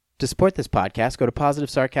To support this podcast, go to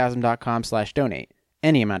positivesarcasm.com/donate.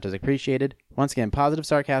 Any amount is appreciated. Once again,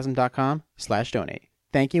 positivesarcasm.com/donate.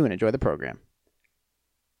 Thank you and enjoy the program.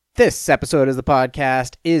 This episode of the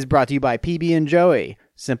podcast is brought to you by PB and Joey.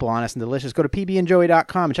 Simple, honest, and delicious. Go to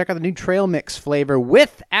pbandjoey.com and check out the new trail mix flavor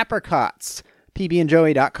with apricots.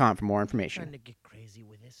 pbandjoey.com for more information. Trying to get crazy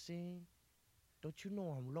with this scene. Don't you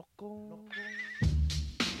know I'm loco?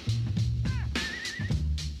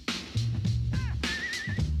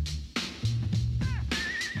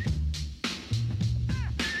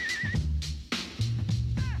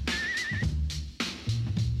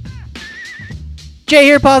 Jay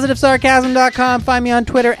here, positivesarcasm.com. Find me on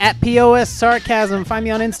Twitter at POSSarcasm. Find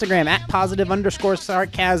me on Instagram at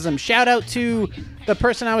positive_sarcasm. Shout out to the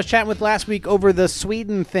person I was chatting with last week over the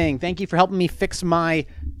Sweden thing. Thank you for helping me fix my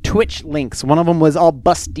Twitch links. One of them was all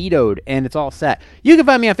bustidoed, and it's all set. You can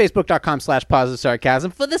find me on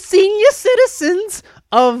Facebook.com/positivesarcasm for the senior citizens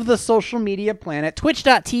of the social media planet.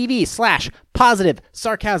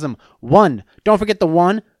 Twitch.tv/positivesarcasm1. Don't forget the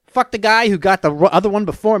one. Fuck the guy who got the other one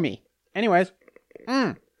before me. Anyways.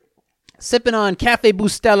 Sipping on Cafe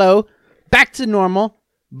Bustelo, back to normal,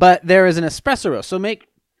 but there is an espresso roast. So make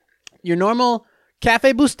your normal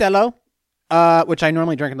Cafe Bustelo, which I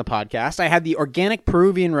normally drink in the podcast. I had the organic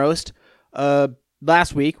Peruvian roast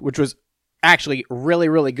last week, which was actually really,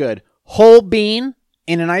 really good. Whole bean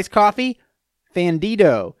in an iced coffee,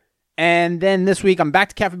 Fandido. And then this week I'm back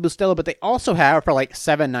to Cafe Bustelo, but they also have for like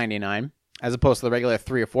 $7.99 as opposed to the regular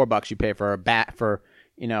 $3 or $4 you pay for a bat for,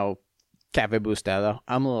 Cafe Bustelo.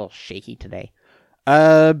 I'm a little shaky today.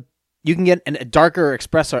 You can get a darker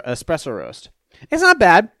espresso roast. It's not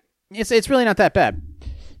bad. It's really not that bad.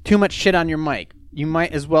 Too much shit on your mic. You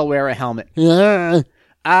might as well wear a helmet. Yeah,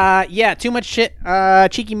 too much shit.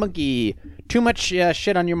 Cheeky monkey. Too much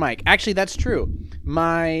shit on your mic. Actually, that's true.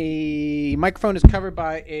 My microphone is covered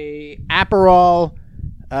by a Aperol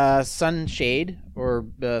sunshade or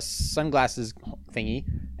sunglasses thingy.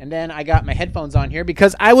 And then I got my headphones on here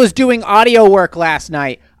because I was doing audio work last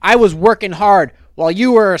night. I was working hard while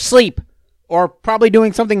you were asleep or probably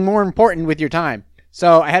doing something more important with your time.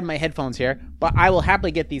 So I had my headphones here, but I will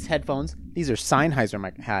happily get these headphones. These are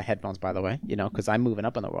Sennheiser headphones, by the way, because I'm moving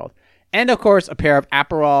up in the world. And, of course, a pair of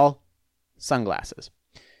Aperol sunglasses.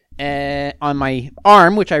 And on my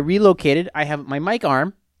arm, which I relocated, I have my mic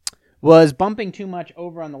arm, was bumping too much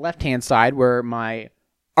over on the left-hand side where my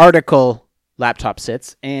article laptop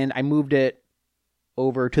sits, and I moved it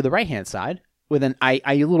over to the right-hand side with I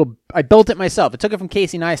built it myself. I took it from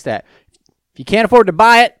Casey Neistat. If you can't afford to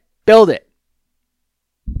buy it, build it.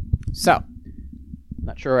 So,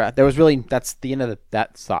 not sure. That's the end of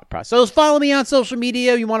that thought process. So follow me on social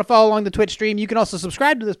media. You want to follow along the Twitch stream. You can also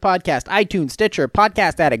subscribe to this podcast, iTunes, Stitcher,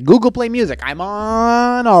 Podcast Addict, Google Play Music. I'm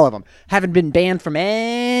on all of them. Haven't been banned from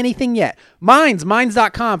anything yet.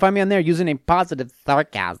 Minds.com. Find me on there using Positive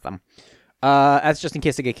Sarcasm. That's just in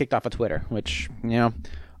case I get kicked off of Twitter, which,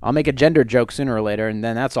 I'll make a gender joke sooner or later, and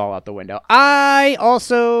then that's all out the window. I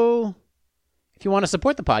also, if you want to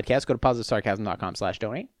support the podcast, go to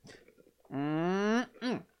positivesarcasm.com/donate.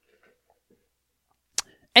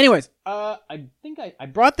 Anyways, I think I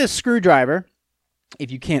brought this screwdriver. If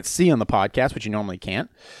you can't see on the podcast, which you normally can't,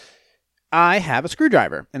 I have a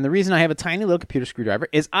screwdriver. And the reason I have a tiny little computer screwdriver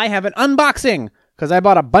is I have an unboxing, because I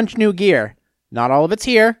bought a bunch of new gear. Not all of it's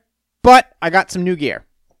here, but I got some new gear.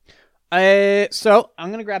 So I'm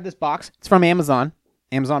going to grab this box. It's from Amazon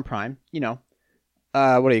Prime.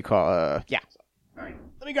 What do you call yeah. All right,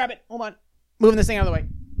 let me grab it. Hold on. Moving this thing out of the way.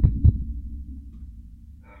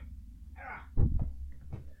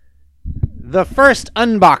 The first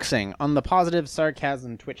unboxing on the Positive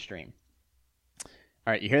Sarcasm Twitch stream. All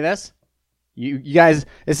right, you hear this? You guys,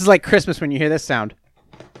 this is like Christmas when you hear this sound.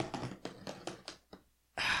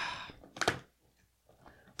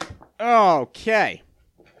 Okay.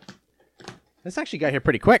 This actually got here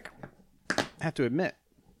pretty quick, I have to admit.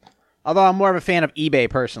 Although I'm more of a fan of eBay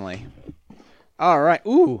personally. All right.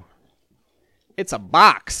 Ooh. It's a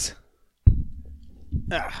box.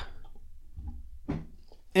 Ugh.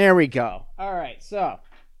 There we go. All right. So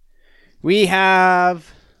we have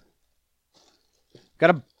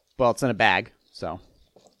it's in a bag. So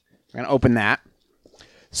we're going to open that.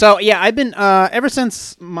 So yeah, I've been, ever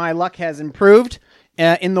since my luck has improved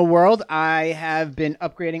in the world, I have been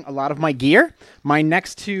upgrading a lot of my gear. The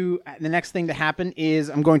next thing to happen is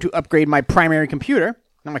I'm going to upgrade my primary computer.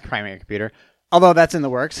 Not my primary computer, although that's in the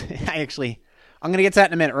works. I'm going to get to that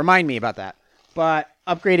in a minute. Remind me about that. But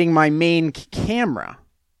upgrading my main camera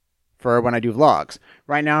for when I do vlogs.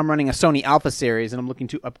 Right now I'm running a Sony Alpha series, and I'm looking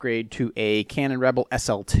to upgrade to a Canon Rebel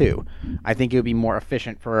SL2. I think it would be more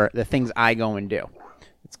efficient for the things I go and do.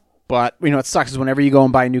 It's But you know what sucks is whenever you go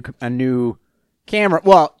and buy a new camera.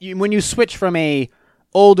 Well, when you switch from a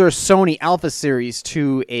older Sony Alpha series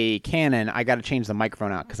to a Canon, I got to change the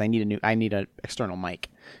microphone out because I need an external mic.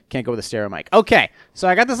 Can't go with a stereo mic. Okay, so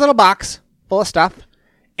I got this little box full of stuff,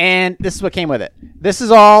 and this is what came with it. This is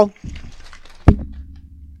all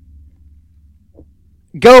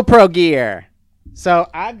GoPro gear. So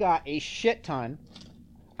I've got a shit ton.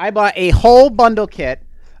 I bought a whole bundle kit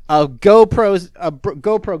of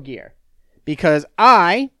GoPro gear because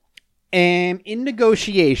I am in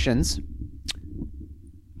negotiations.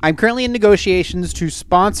 I'm currently in negotiations to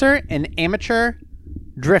sponsor an amateur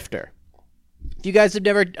drifter. If you guys have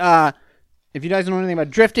never, if you guys don't know anything about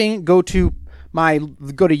drifting, go to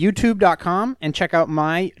youtube.com and check out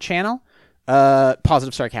my channel,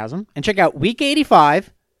 Positive Sarcasm, and check out week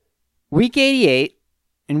 85, week 88,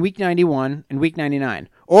 and week 91, and week 99.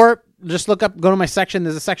 Or just go to my section.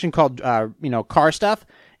 There's a section called, car stuff,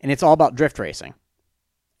 and it's all about drift racing.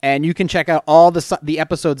 And you can check out all the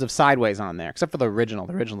episodes of Sideways on there, except for the original.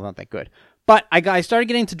 The original's not that good. But I started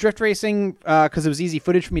getting into drift racing because it was easy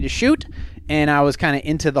footage for me to shoot, and I was kind of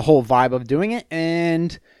into the whole vibe of doing it.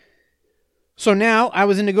 And so now I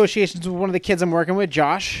was in negotiations with one of the kids I'm working with,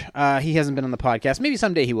 Josh. He hasn't been on the podcast. Maybe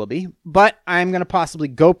someday he will be. But I'm going to possibly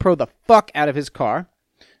GoPro the fuck out of his car.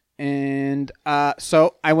 And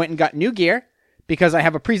so I went and got new gear because I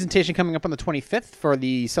have a presentation coming up on the 25th for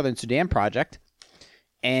the Southern Sudan project.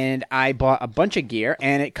 And I bought a bunch of gear,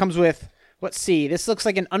 and it comes with, let's see, this looks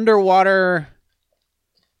like an underwater,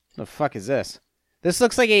 the fuck is this? This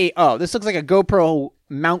looks like a GoPro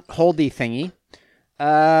mount holdy thingy.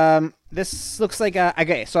 This looks like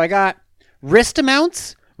okay, so I got wrist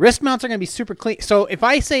mounts. Wrist mounts are going to be super clean. So if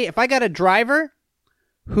I got a driver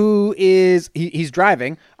who is, he's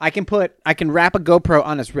driving, I can wrap a GoPro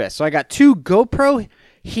on his wrist. So I got 2 GoPro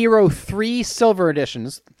Hero 3 Silver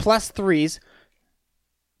Editions, plus 3s,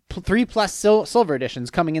 3 plus silver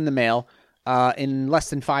editions coming in the mail in less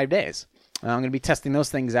than 5 days. I'm going to be testing those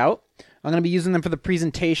things out. I'm going to be using them for the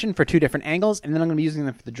presentation for 2 different angles, and then I'm going to be using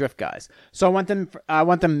them for the drift guys. So I want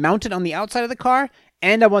them mounted on the outside of the car,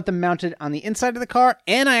 and I want them mounted on the inside of the car,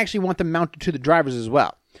 and I actually want them mounted to the drivers as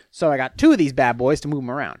well. So I got 2 of these bad boys to move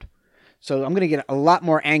them around. So I'm going to get a lot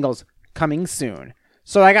more angles coming soon.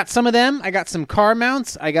 So I got some of them. I got some car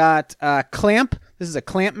mounts. I got clamp. This is a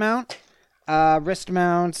clamp mount. Wrist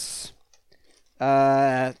mounts,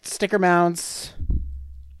 sticker mounts.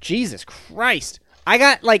 Jesus Christ. I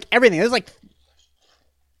got like everything. There's like,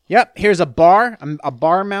 yep, here's a bar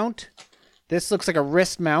mount. This looks like a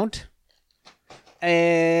wrist mount.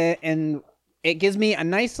 And it gives me a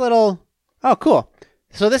nice little, oh, cool.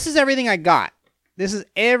 So this is everything I got. This is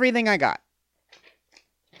everything I got.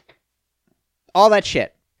 All that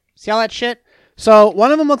shit. See all that shit? So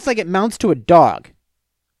one of them looks like it mounts to a dog.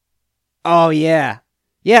 Oh, yeah.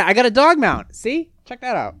 Yeah, I got a dog mount. See? Check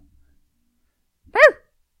that out.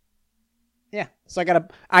 Yeah. So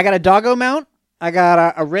I got a doggo mount. I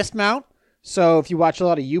got a wrist mount. So if you watch a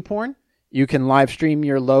lot of YouPorn, you can live stream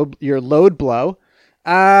your load blow.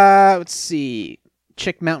 Let's see.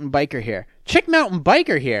 Chick Mountain Biker here. Chick Mountain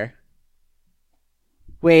Biker here?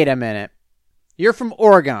 Wait a minute. You're from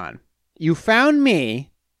Oregon. You found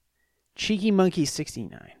me. Cheeky Monkey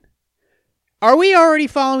 69. Are we already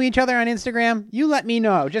following each other on Instagram? You let me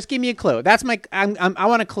know. Just give me a clue. I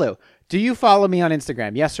want a clue. Do you follow me on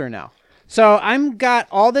Instagram? Yes or no? So I'm got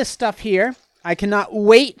all this stuff here. I cannot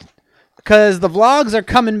wait because the vlogs are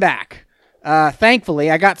coming back.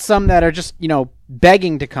 Thankfully, I got some that are just,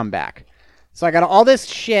 begging to come back. So I got all this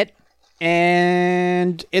shit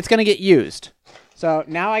and it's going to get used. So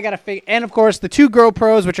now I got to figure, and of course the 2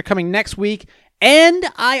 GoPros, which are coming next week. And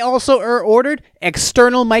I also ordered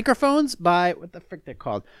external microphones by, what the frick they're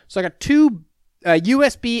called. So I got 2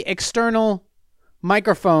 USB external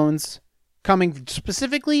microphones coming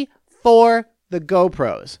specifically for the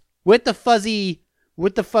GoPros with the fuzzy,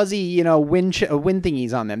 wind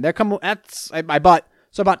thingies on them. They're coming. I bought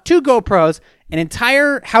 2 GoPros, an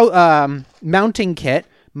entire mounting kit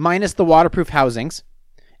minus the waterproof housings,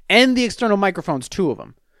 and the external microphones, 2 of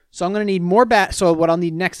them. So I'm going to need more so what I'll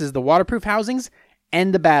need next is the waterproof housings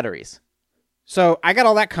and the batteries. So I got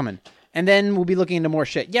all that coming. And then we'll be looking into more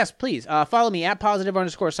shit. Yes, please. Follow me at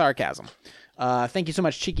 @positive_sarcasm. Thank you so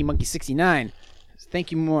much, Cheeky Monkey 69.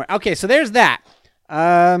 Thank you more. Okay, so there's that.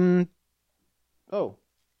 Oh,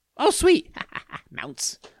 sweet.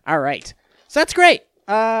 Mounts. All right. So that's great.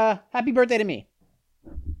 Happy birthday to me.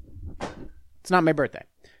 It's not my birthday.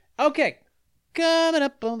 Okay. Coming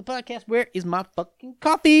up on the podcast, where is my fucking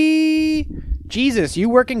coffee? Jesus, you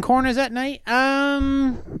working corners at night?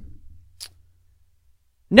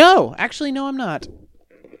 No, actually, no, I'm not.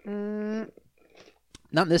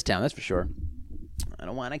 Not in this town, that's for sure. I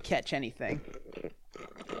don't want to catch anything.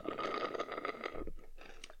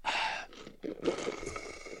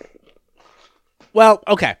 Well,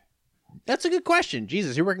 okay. That's a good question.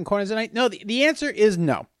 Jesus, you're working corners tonight? No, the answer is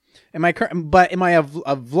no. Am I a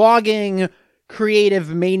vlogging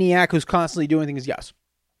creative maniac who's constantly doing things? Yes.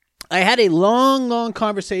 I had a long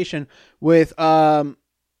conversation with a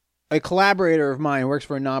collaborator of mine who works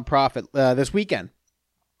for a nonprofit this weekend.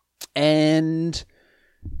 And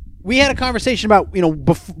we had a conversation about,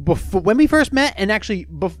 before when we first met, and actually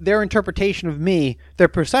their interpretation of me, their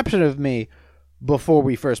perception of me before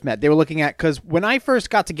we first met. They were looking at, because when I first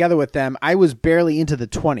got together with them, I was barely into the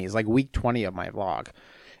 20s, like week 20 of my vlog.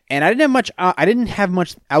 And I didn't have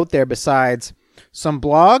much out there besides some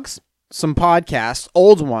blogs, some podcasts,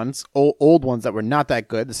 old ones that were not that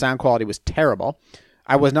good. The sound quality was terrible.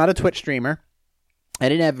 I was not a Twitch streamer. I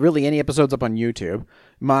didn't have really any episodes up on YouTube.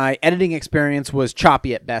 My editing experience was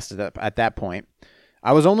choppy at best at that point.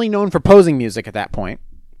 I was only known for posing music at that point.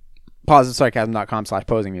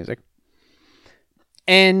 PositiveSarcasm.com/posing music.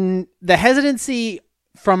 And the hesitancy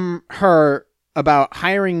from her about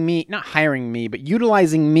not hiring me, but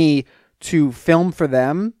utilizing me to film for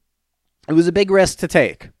them, it was a big risk to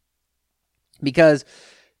take. Because,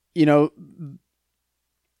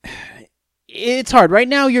 it's hard. Right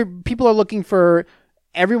now, people are looking for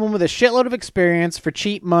everyone with a shitload of experience for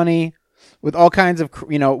cheap money, with all kinds of,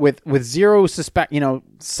 with zero suspect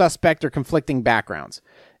or conflicting backgrounds.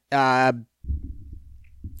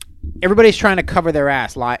 Everybody's trying to cover their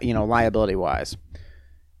ass, liability wise,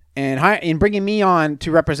 and bringing me on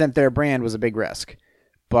to represent their brand was a big risk,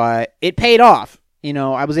 but it paid off.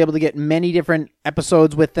 I was able to get many different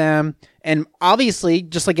episodes with them, and obviously,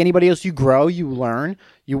 just like anybody else, you grow, you learn,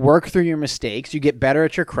 you work through your mistakes, you get better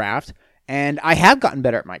at your craft. And I have gotten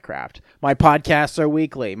better at my craft. My podcasts are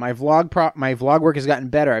weekly. My vlog work has gotten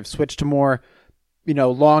better. I've switched to more,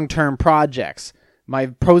 long-term projects. My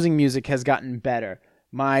posing music has gotten better.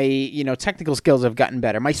 My, technical skills have gotten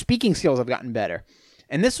better. My speaking skills have gotten better.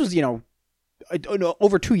 And this was,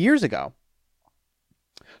 over 2 years ago.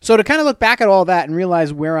 So to kind of look back at all that and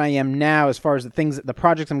realize where I am now as far as the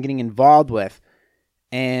projects I'm getting involved with,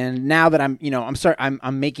 and now that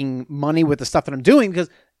I'm making money with the stuff that I'm doing, because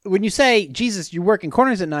when you say, Jesus, you work in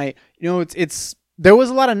corners at night, there was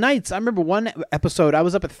a lot of nights. I remember one episode, I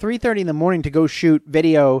was up at 3:30 in the morning to go shoot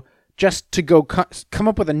video, just to go come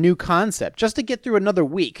up with a new concept, just to get through another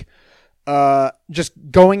week. Just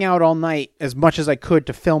going out all night as much as I could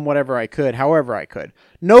to film whatever I could, however I could.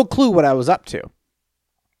 No clue what I was up to.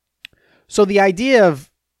 So the idea of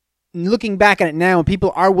looking back at it now, and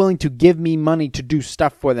people are willing to give me money to do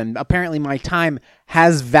stuff for them. Apparently my time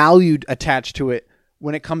has value attached to it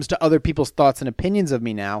when it comes to other people's thoughts and opinions of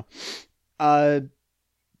me now. It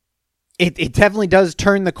definitely does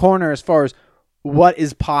turn the corner as far as what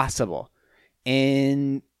is possible.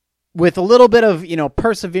 And with a little bit of,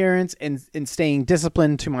 perseverance and staying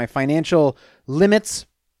disciplined to my financial limits,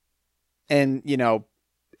 and,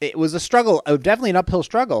 it was a struggle, definitely an uphill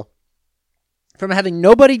struggle. From having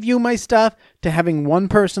nobody view my stuff, to having one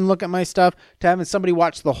person look at my stuff, to having somebody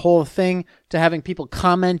watch the whole thing, to having people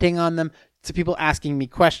commenting on them, to people asking me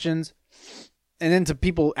questions, and then to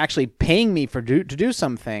people actually paying me to do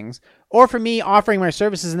some things, or for me offering my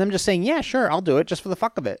services and them just saying, yeah, sure, I'll do it just for the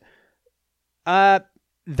fuck of it.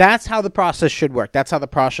 That's how the process should work. That's how the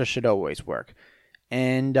process should always work.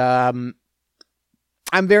 And I'm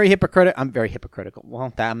very hypocritical.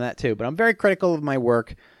 Well, I'm that too, but I'm very critical of my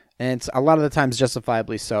work, and it's a lot of the times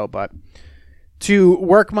justifiably so. But to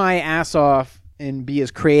work my ass off and be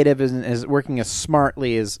as creative as working as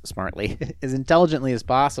intelligently as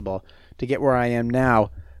possible to get where I am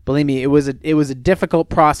now, believe me, it was a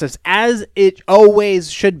difficult process, as it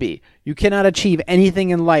always should be. You cannot achieve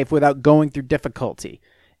anything in life without going through difficulty.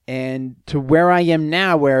 And to where I am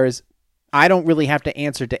now, whereas I don't really have to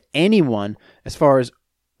answer to anyone as far as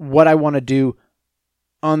what I want to do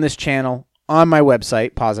on this channel, on my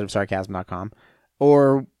website, PositiveSarcasm.com,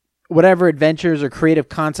 or whatever adventures or creative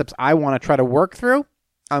concepts I want to try to work through,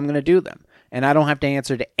 I'm going to do them. And I don't have to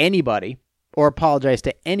answer to anybody or apologize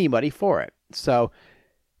to anybody for it. So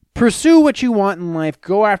pursue what you want in life.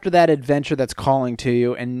 Go after that adventure that's calling to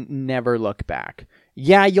you, and never look back.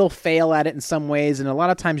 Yeah, you'll fail at it in some ways, and a lot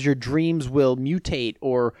of times your dreams will mutate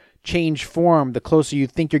or change form the closer you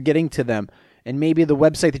think you're getting to them. And maybe the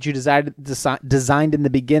website that you designed in the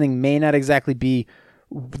beginning may not exactly be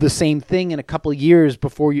the same thing in a couple of years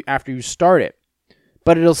after you start it.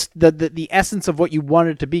 But the essence of what you want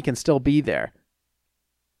it to be can still be there,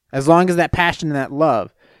 as long as that passion and that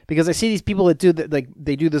love. Because I see these people that do that, like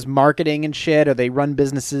they do this marketing and shit, or they run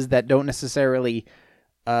businesses that don't necessarily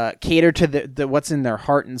cater to the what's in their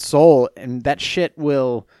heart and soul, and that shit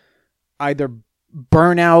will either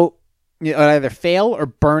burn out, either fail or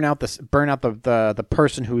burn out the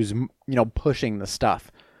person who's pushing the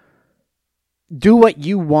stuff. Do what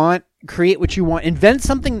you want, create what you want, invent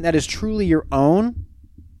something that is truly your own,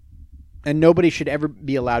 and nobody should ever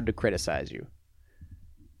be allowed to criticize you.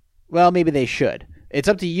 Well, maybe they should. It's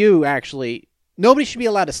up to you, actually. Nobody should be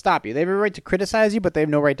allowed to stop you. They have a right to criticize you, but they have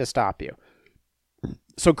no right to stop you.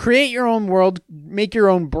 So create your own world, make your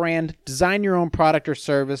own brand, design your own product or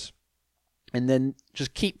service, and then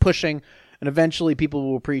just keep pushing, and eventually people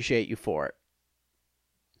will appreciate you for it.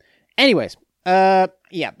 Anyways, yeah,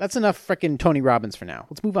 that's enough freaking Tony Robbins for now.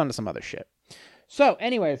 Let's move on to some other shit. So,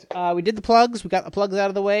 anyways, we did the plugs. We got the plugs out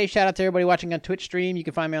of the way. Shout out to everybody watching on Twitch stream. You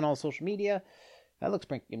can find me on all social media. That looks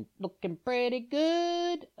looking pretty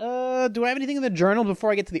good. Do I have anything in the journal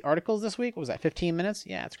before I get to the articles this week? What was that, 15 minutes?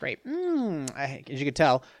 Yeah, it's great. As you can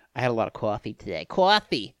tell, I had a lot of coffee today.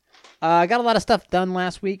 Coffee. I got a lot of stuff done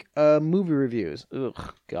last week. Movie reviews.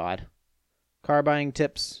 Ugh, God. Car buying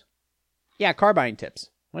tips. Yeah, car buying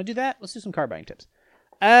tips. Want to do that? Let's do some car buying tips.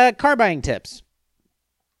 Car buying tips.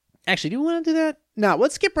 Actually, do you want to do that? No,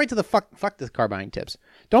 let's skip right to the fuck the car buying tips.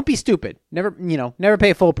 Don't be stupid. Never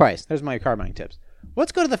pay full price. There's my car buying tips.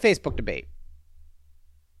 Let's go to the Facebook debate.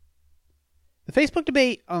 The Facebook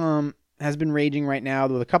debate has been raging right now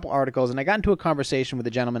with a couple articles, and I got into a conversation with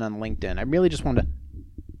a gentleman on LinkedIn. I really just wanted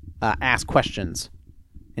to ask questions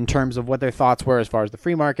in terms of what their thoughts were as far as the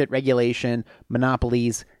free market, regulation,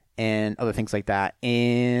 monopolies, and other things like that.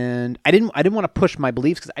 And I didn't want to push my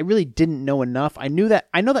beliefs because I really didn't know enough. I know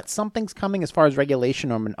that something's coming as far as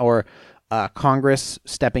regulation or Congress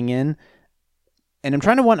stepping in. And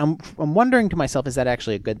I'm wondering to myself, is that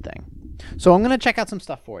actually a good thing? So I'm going to check out some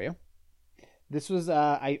stuff for you. This was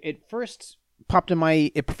it first popped in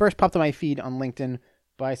my feed on LinkedIn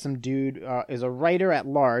by some dude is a writer at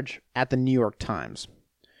large at the New York Times.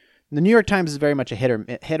 The New York Times is very much a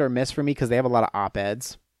hit or miss for me because they have a lot of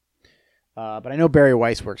op-eds. But I know Barry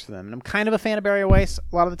Weiss works for them, and I'm kind of a fan of Barry Weiss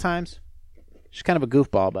a lot of the times. She's kind of a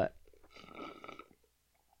goofball, but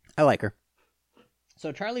I like her.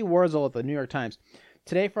 So Charlie Warzel at the New York Times.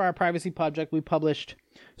 Today for our privacy project, we published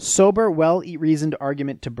Sober, Well-Reasoned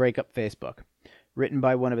Argument to Break Up Facebook, written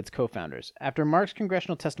by one of its co-founders. After Mark's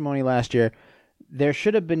congressional testimony last year, there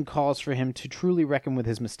should have been calls for him to truly reckon with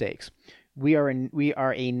his mistakes. We are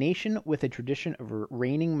a nation with a tradition of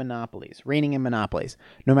reigning in monopolies,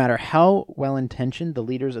 no matter how well-intentioned the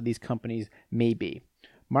leaders of these companies may be.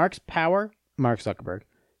 Mark Zuckerberg,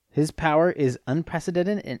 his power is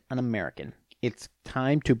unprecedented and un-American. It's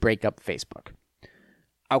time to break up Facebook.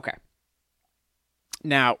 Okay.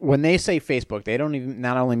 Now, when they say Facebook, they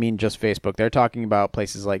not only mean just Facebook. They're talking about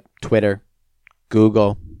places like Twitter,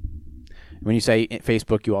 Google. When you say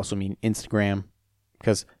Facebook, you also mean Instagram,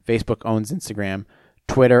 because Facebook owns Instagram,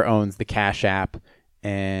 Twitter owns the Cash App,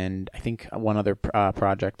 and I think one other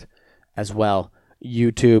project as well.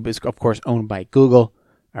 YouTube is, of course, owned by Google.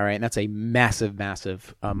 All right, and that's a massive,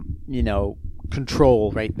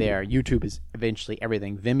 control right there. YouTube is eventually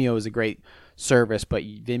everything. Vimeo is a great service, but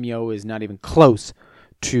Vimeo is not even close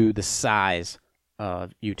to the size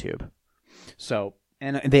of YouTube. So,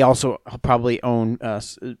 and they also probably own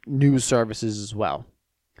news services as well.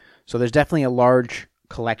 So there's definitely a large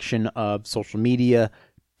collection of social media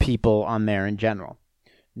people on there in general.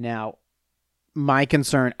 Now, my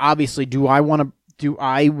concern, obviously, do I want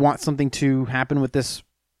something to happen with this?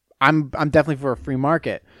 I'm definitely for a free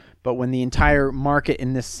market, but when the entire market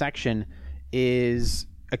in this section is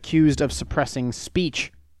accused of suppressing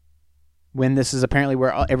speech, when this is apparently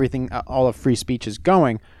where all of free speech is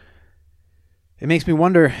going, it makes me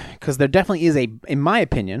wonder, because there definitely is in my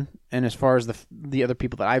opinion, and as far as the other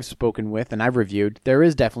people that I've spoken with and I've reviewed, there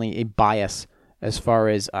is definitely a bias as far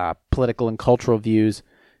as political and cultural views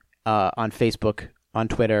on Facebook, on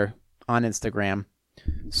Twitter, on Instagram.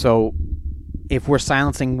 So if we're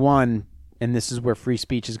silencing one, and this is where free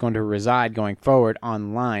speech is going to reside going forward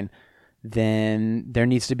online, then there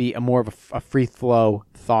needs to be more of a free flow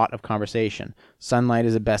thought of conversation. Sunlight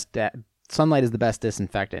is the best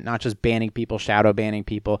disinfectant, not just banning people, shadow banning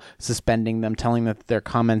people, suspending them, telling them that their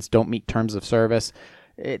comments don't meet terms of service.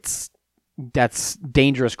 That's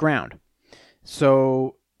dangerous ground.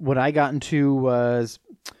 So what I got into was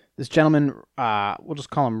this gentleman, we'll just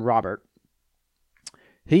call him Robert.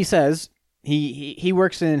 He says he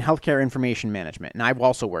works in healthcare information management, and I've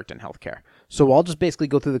also worked in healthcare. So I'll just basically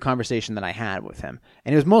go through the conversation that I had with him.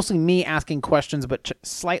 And it was mostly me asking questions, but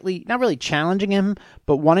slightly, not really challenging him,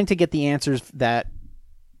 but wanting to get the answers that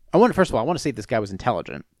First of all, I want to see if this guy was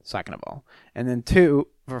intelligent. Second of all, and then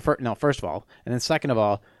first of all, and then second of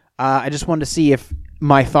all, I just wanted to see if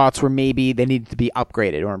my thoughts were maybe they needed to be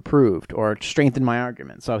upgraded or improved or strengthen my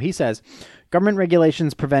argument. So he says, government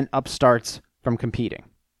regulations prevent upstarts from competing.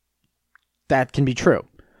 That can be true.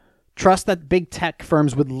 Trust that big tech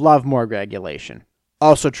firms would love more regulation.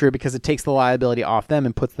 Also true because it takes the liability off them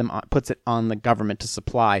and puts it on the government to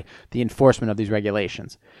supply the enforcement of these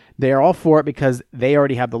regulations. They are all for it because they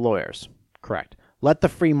already have the lawyers. Correct. Let the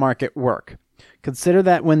free market work. Consider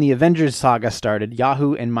that when the Avengers saga started,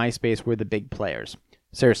 Yahoo and MySpace were the big players.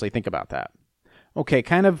 Seriously, think about that. Okay,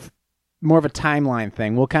 kind of more of a timeline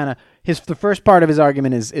thing. The first part of his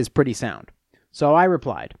argument is pretty sound. So I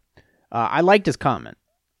replied. I liked his comment.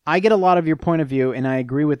 I get a lot of your point of view, and I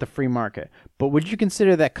agree with the free market. But would you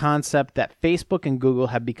consider that concept that Facebook and Google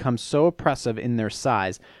have become so oppressive in their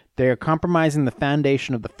size, they are compromising the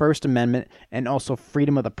foundation of the First Amendment and also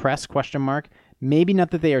freedom of the press, ? Maybe not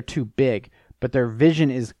that they are too big, but their vision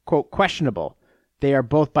is, quote, questionable. They are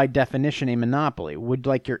both by definition a monopoly. Would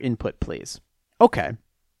like your input, please. Okay.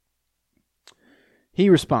 He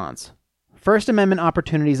responds, First Amendment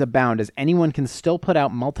opportunities abound as anyone can still put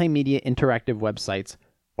out multimedia interactive websites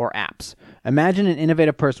or apps. Imagine an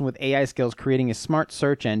innovative person with AI skills creating a smart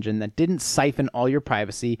search engine that didn't siphon all your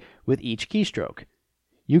privacy with each keystroke.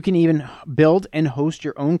 You can even build and host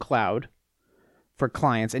your own cloud for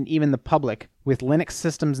clients and even the public with Linux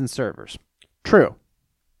systems and servers. True.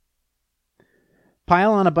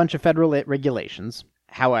 Pile on a bunch of federal regulations,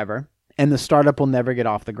 however, and the startup will never get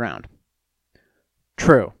off the ground.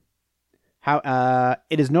 True.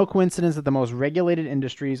 It is no coincidence that the most regulated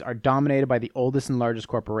industries are dominated by the oldest and largest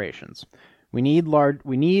corporations. We need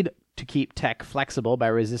to keep tech flexible by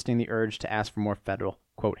resisting the urge to ask for more federal,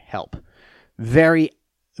 quote, help. Very,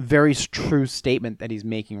 very true statement that he's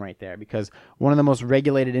making right there, because one of the most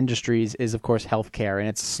regulated industries is, of course, healthcare, and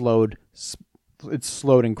it's slowed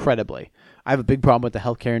incredibly. I have a big problem with the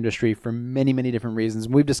healthcare industry for many, many different reasons,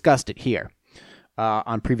 and we've discussed it here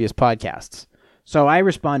on previous podcasts. So I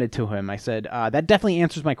responded to him. I said, that definitely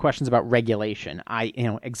answers my questions about regulation.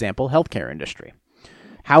 Example, healthcare industry.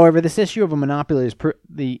 However, this issue of a monopoly is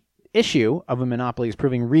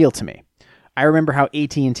proving real to me. I remember how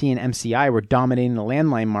AT&T and MCI were dominating the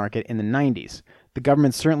landline market in the 90s. The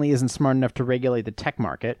government certainly isn't smart enough to regulate the tech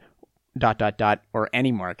market, ... or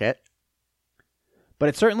any market. But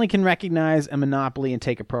it certainly can recognize a monopoly and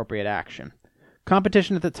take appropriate action.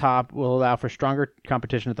 Competition at the top will allow for stronger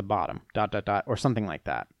competition at the bottom, ... or something like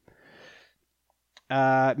that.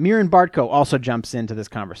 Miran Bartko also jumps into this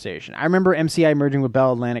conversation. I remember MCI merging with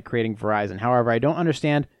Bell Atlantic, creating Verizon. However, I don't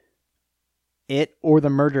understand it or the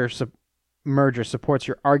merger supports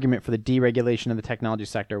your argument for the deregulation of the technology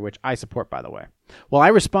sector, which I support, by the way. Well, I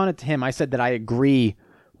responded to him. I said that I agree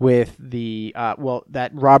with that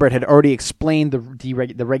Robert had already explained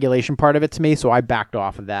the regulation part of it to me, so I backed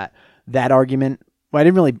off of that argument. Well, I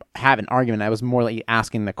didn't really have an argument. I was more like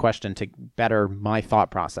asking the question to better my thought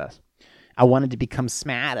process. I wanted to become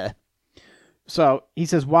smarter. So he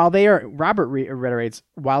says, Robert reiterates,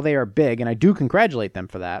 while they are big, and I do congratulate them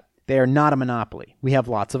for that, they are not a monopoly. We have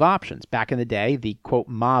lots of options. Back in the day, the, quote,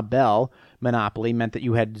 Ma Bell monopoly meant that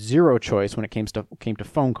you had zero choice when it came to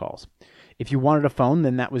phone calls. If you wanted a phone,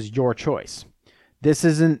 then that was your choice. This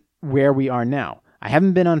isn't where we are now. I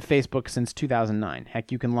haven't been on Facebook since 2009.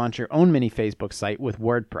 Heck, you can launch your own mini Facebook site with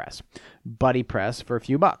WordPress, BuddyPress for a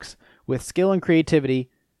few bucks. With skill and creativity,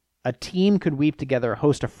 a team could weave together a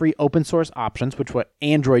host of free open source options, which what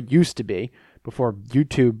Android used to be before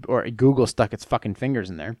YouTube or Google stuck its fucking fingers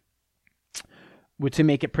in there, to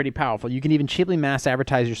make it pretty powerful. You can even cheaply mass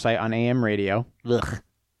advertise your site on AM radio,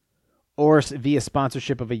 or via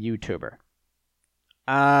sponsorship of a YouTuber.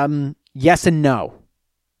 Yes and no.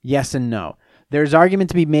 Yes and no. There's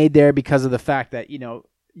argument to be made there because of the fact that,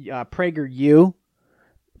 PragerU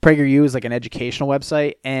is like an educational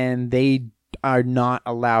website, and they are not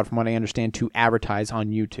allowed, from what I understand, to advertise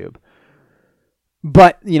on YouTube.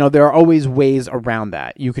 But, there are always ways around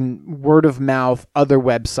that. You can word of mouth, other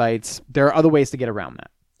websites. There are other ways to get around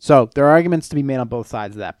that. So there are arguments to be made on both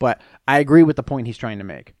sides of that. But I agree with the point he's trying to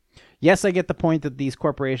make. Yes, I get the point that these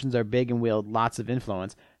corporations are big and wield lots of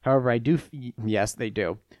influence. However, yes, they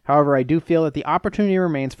do. However, I do feel that the opportunity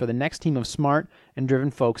remains for the next team of smart and driven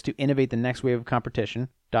folks to innovate the next wave of competition, ...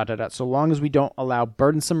 so long as we don't allow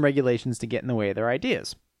burdensome regulations to get in the way of their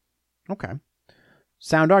ideas. Okay.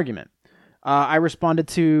 Sound argument. I responded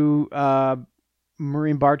to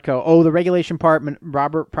Maureen Bartko. The regulation part,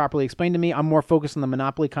 Robert properly explained to me. I'm more focused on the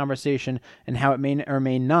monopoly conversation and how it may or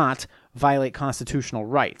may not violate constitutional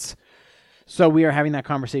rights. So we are having that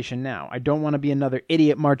conversation now. I don't want to be another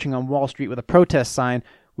idiot marching on Wall Street with a protest sign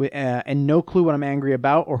and no clue what I'm angry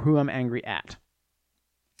about or who I'm angry at.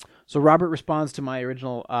 So Robert responds to my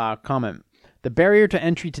original comment. The barrier to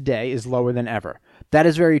entry today is lower than ever. That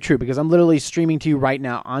is very true because I'm literally streaming to you right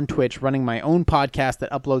now on Twitch, running my own podcast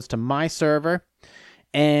that uploads to my server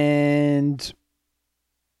and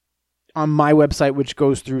on my website, which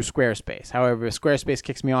goes through Squarespace. However, if Squarespace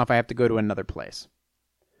kicks me off, I have to go to another place.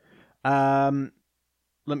 Let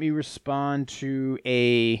me respond to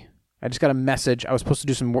I just got a message. I was supposed to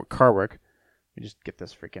do some car work. Let me just get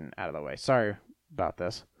this freaking out of the way. Sorry about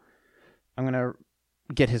this. I'm going to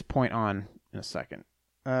get his point on in a second.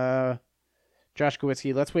 Josh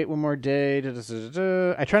Kowitsky, let's wait one more day.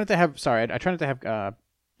 I try not to have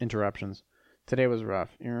interruptions. Today was rough.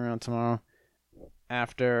 You're around tomorrow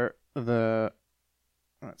after the,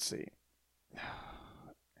 let's see.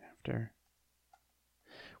 After.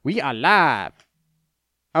 We are live.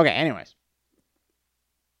 Okay, anyways.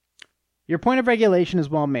 Your point of regulation is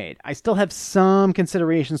well made. I still have some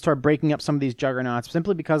considerations toward breaking up some of these juggernauts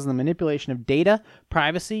simply because of the manipulation of data,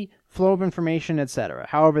 privacy, flow of information, etc.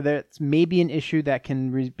 However, that's maybe an issue that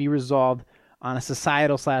can be resolved on a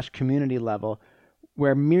societal/community level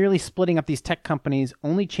where merely splitting up these tech companies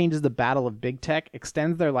only changes the battle of big tech,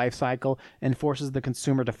 extends their life cycle, and forces the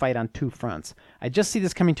consumer to fight on two fronts. I just see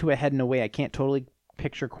this coming to a head in a way I can't totally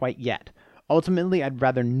picture quite yet. Ultimately, I'd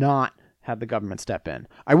rather not have the government step in.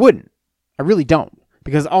 I wouldn't. I really don't,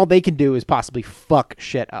 because all they can do is possibly fuck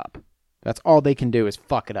shit up. That's all they can do is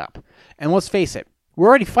fuck it up. And let's face it, we're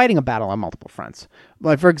already fighting a battle on multiple fronts.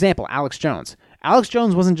 Like, for example, Alex Jones. Alex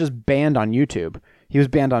Jones wasn't just banned on YouTube. He was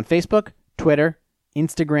banned on Facebook, Twitter,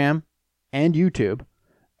 Instagram, and YouTube.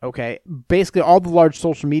 Okay, basically all the large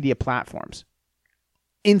social media platforms.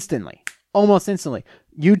 Instantly. Almost instantly.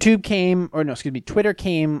 Twitter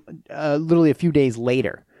came literally a few days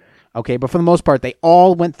later. Okay, but for the most part, they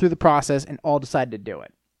all went through the process and all decided to do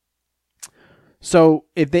it. So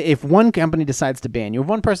if one company decides to ban you, if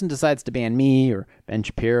one person decides to ban me or Ben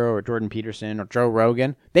Shapiro or Jordan Peterson or Joe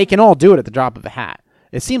Rogan, they can all do it at the drop of a hat.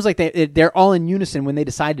 It seems like they're all in unison when they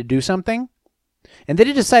decide to do something, and they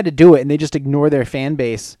decide to do it, and they just ignore their fan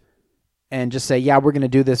base and just say, yeah, we're going to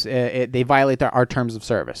do this. They violate our terms of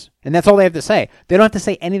service. And that's all they have to say. They don't have to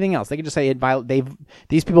say anything else. They can just say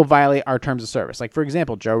these people violate our terms of service. Like, for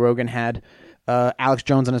example, Joe Rogan had Alex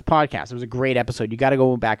Jones on his podcast. It was a great episode. You got to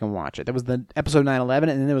go back and watch it. That was the episode 911,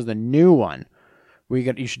 and then there was the new one where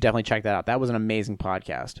you should definitely check that out. That was an amazing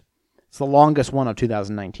podcast. It's the longest one of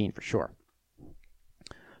 2019 for sure.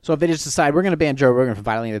 So if they just decide we're going to ban Joe Rogan for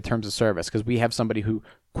violating the terms of service because we have somebody who,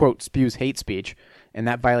 quote, spews hate speech, and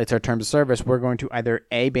that violates our terms of service, we're going to either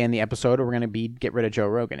A, ban the episode, or we're going to B, get rid of Joe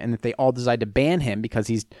Rogan. And if they all decide to ban him because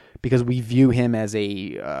we view him as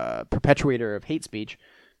a perpetuator of hate speech,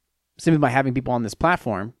 simply by having people on this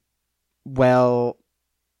platform, well,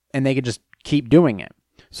 and they could just keep doing it.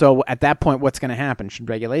 So at that point, what's going to happen? Should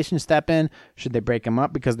regulation step in? Should they break them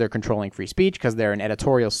up because they're controlling free speech, because they're an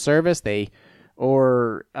editorial service?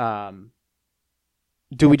 Or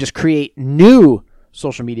do we just create new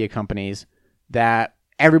social media companies that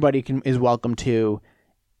everybody is welcome to,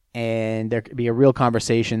 and there could be a real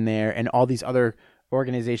conversation there, and all these other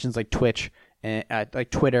organizations like Twitch, and like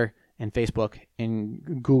Twitter and Facebook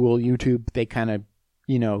and Google, YouTube, they kind of,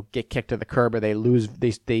 get kicked to the curb, or they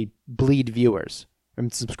bleed viewers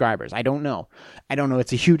and subscribers. I don't know.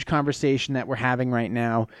 It's a huge conversation that we're having right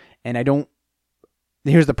now, and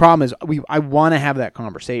here's the problem is I want to have that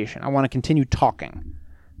conversation. I want to continue talking.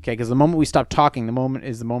 Okay, because the moment we stop talking, the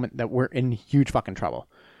moment that we're in huge fucking trouble.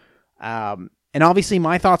 And obviously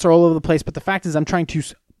my thoughts are all over the place, but the fact is I'm trying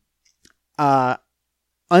to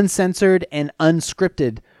uncensored and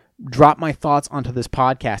unscripted drop my thoughts onto this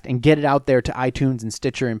podcast and get it out there to iTunes and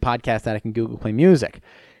Stitcher and Podcast Addict and Google Play Music.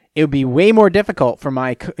 It would be way more difficult for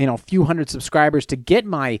my few hundred subscribers to get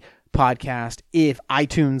my podcast if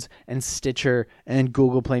iTunes and Stitcher and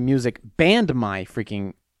Google Play Music banned my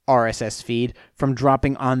freaking RSS feed from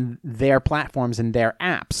dropping on their platforms and their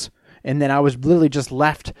apps. And then I was literally just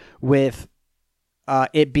left with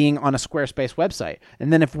it being on a Squarespace website.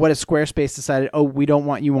 And then if Squarespace decided, oh, we don't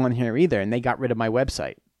want you on here either, and they got rid of my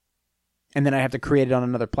website, and then I have to create it on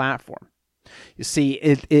another platform. You see,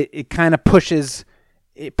 it kind of pushes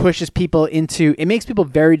people into, it makes people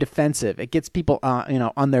very defensive. It gets people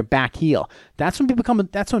on their back heel. That's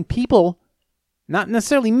when people, not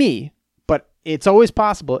necessarily me, but it's always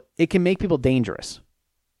possible, it can make people dangerous.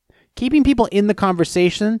 Keeping people in the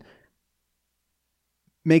conversation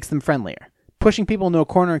makes them friendlier. Pushing people into a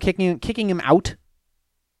corner and kicking them out,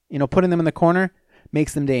 putting them in the corner,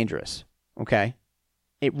 makes them dangerous. Okay?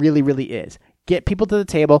 It really, really is. Get people to the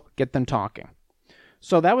table, get them talking.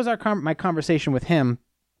 So that was my conversation with him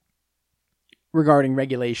regarding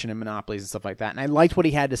regulation and monopolies and stuff like that. And I liked what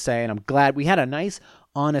he had to say, and I'm glad we had a nice,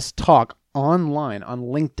 honest talk online on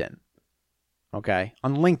LinkedIn. Okay?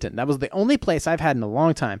 On LinkedIn. That was the only place I've had in a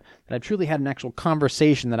long time that I've truly had an actual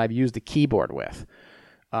conversation that I've used the keyboard with.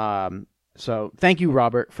 So thank you,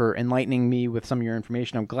 Robert, for enlightening me with some of your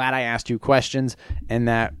information. I'm glad I asked you questions and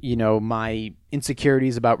that, my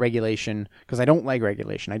insecurities about regulation, because I don't like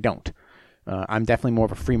regulation. I don't. I'm definitely more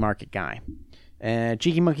of a free market guy.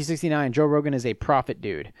 Cheeky Monkey 69, Joe Rogan is a profit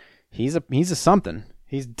dude. He's a something.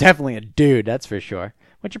 He's definitely a dude, that's for sure.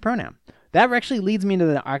 What's your pronoun? That actually leads me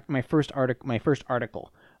into my first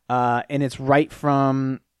article. And it's right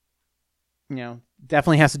from,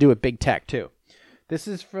 definitely has to do with big tech too. This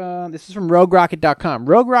is from RogueRocket.com.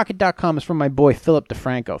 RogueRocket.com is from my boy Philip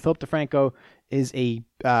DeFranco. Philip DeFranco is a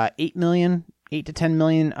 8 to 10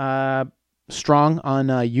 million strong on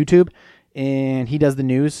YouTube, and he does the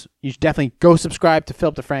news. You should definitely go subscribe to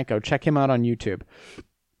Philip DeFranco. Check him out on YouTube.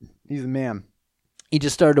 He's the man. He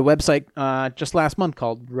just started a website just last month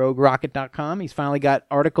called RogueRocket.com. He's finally got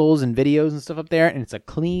articles and videos and stuff up there, and it's a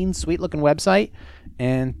clean, sweet-looking website.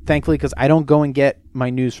 And thankfully, because I don't go and get my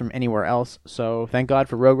news from anywhere else, so thank God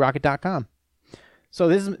for RogueRocket.com. So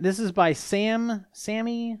this is by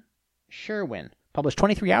Sammy Sherwin, published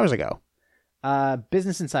 23 hours ago.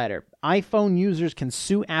 Business Insider. iPhone users can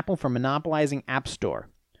sue Apple for monopolizing App Store.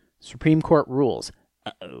 Supreme Court rules.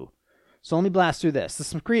 Uh-oh. So let me blast through this.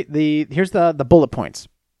 Here's the bullet points.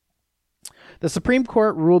 The Supreme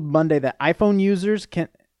Court ruled Monday that iPhone users can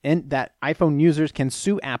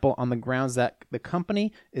sue Apple on the grounds that the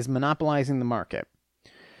company is monopolizing the market.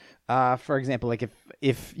 For example, like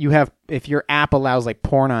if your app allows like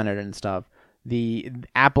porn on it and stuff, the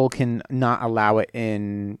Apple can not allow it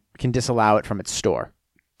can disallow it from its store.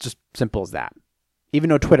 Just simple as that.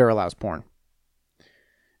 Even though Twitter allows porn.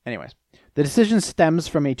 Anyways. The decision stems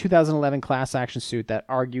from a 2011 class action suit that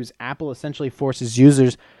argues Apple essentially forces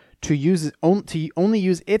users to only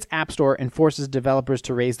use its app store and forces developers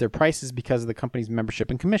to raise their prices because of the company's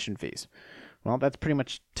membership and commission fees. Well, that's pretty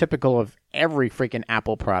much typical of every freaking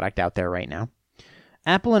Apple product out there right now.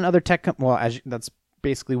 Apple and other tech that's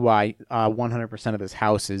basically why 100% of this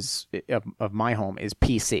house of my home is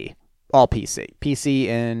PC. All PC. PC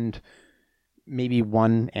and maybe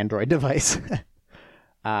one Android device.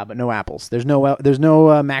 But no Apples. There's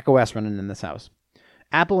no Mac OS running in this house.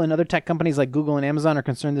 Apple and other tech companies like Google and Amazon are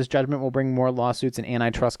concerned this judgment will bring more lawsuits and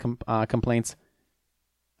antitrust complaints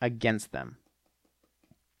against them.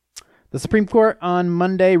 The Supreme Court on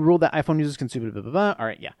Monday ruled that iPhone users can sue. Blah, blah, blah. All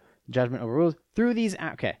right, yeah. Judgment overruled. Through these...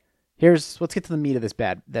 Okay. Let's get to the meat of this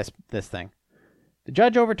thing. The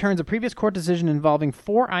judge overturns a previous court decision involving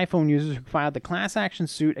 4 iPhone users who filed the class action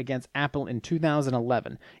suit against Apple in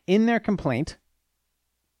 2011. In their complaint...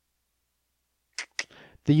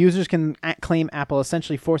 The users can claim Apple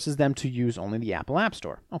essentially forces them to use only the Apple App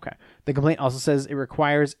Store. Okay. The complaint also says it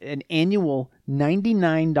requires an annual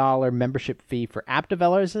 $99 membership fee for app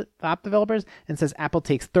developers and says Apple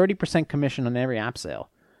takes 30% commission on every app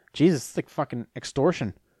sale. Jesus, it's like fucking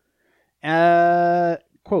extortion.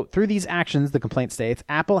 Quote, through these actions, the complaint states,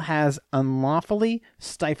 Apple has unlawfully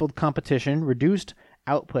stifled competition, reduced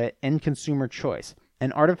output, and consumer choice,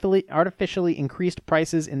 and artificially increased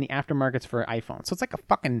prices in the aftermarkets for iPhone. So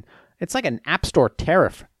it's like an App Store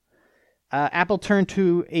tariff. Apple turned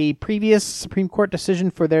to a previous Supreme Court decision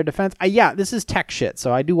for their defense. This is tech shit,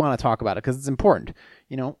 so I do want to talk about it because it's important.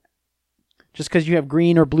 Just because you have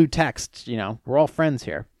green or blue text, we're all friends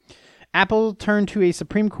here. Apple turned to a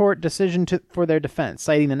Supreme Court decision for their defense,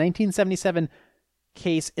 citing the 1977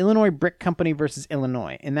 case Illinois Brick Company versus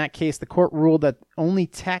Illinois. In that case, the court ruled that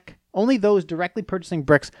only those directly purchasing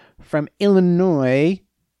bricks from Illinois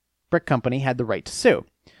Brick Company had the right to sue.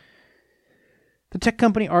 The tech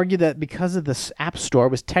company argued that because of the App Store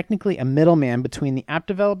was technically a middleman between the app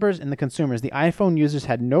developers and the consumers, the iPhone users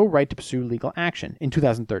had no right to pursue legal action. In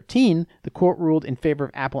 2013, the court ruled in favor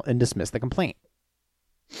of Apple and dismissed the complaint.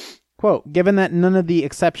 Quote, given that none of the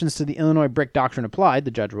exceptions to the Illinois Brick Doctrine applied, the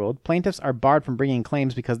judge ruled, plaintiffs are barred from bringing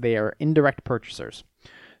claims because they are indirect purchasers.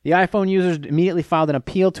 The iPhone users immediately filed an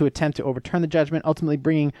appeal to attempt to overturn the judgment, ultimately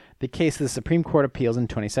bringing the case to the Supreme Court of Appeals in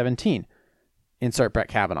 2017. Insert Brett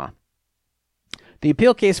Kavanaugh. The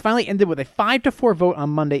appeal case finally ended with a 5-4 vote on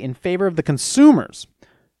Monday in favor of the consumers.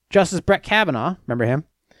 Justice Brett Kavanaugh, remember him,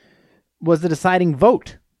 was the deciding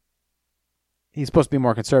vote. He's supposed to be a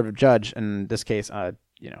more conservative judge in this case, but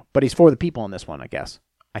he's for the people in this one, I guess.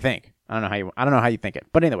 I think. I don't know how you think it.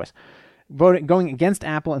 But anyways, going against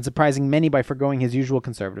Apple and surprising many by forgoing his usual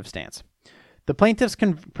conservative stance. The plaintiffs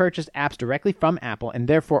can purchase apps directly from Apple and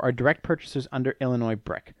therefore are direct purchasers under Illinois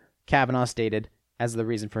BRIC, Kavanaugh stated as the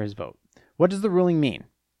reason for his vote. What does the ruling mean?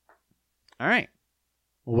 All right.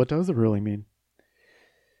 Well, what does the ruling mean?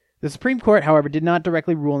 The Supreme Court, however, did not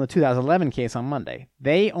directly rule in the 2011 case on Monday.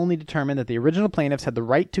 They only determined that the original plaintiffs had the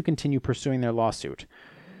right to continue pursuing their lawsuit.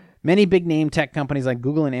 Many big-name tech companies like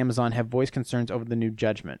Google and Amazon have voiced concerns over the new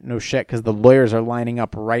judgment. No shit, because the lawyers are lining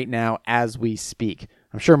up right now as we speak.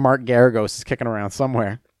 I'm sure Mark Garagos is kicking around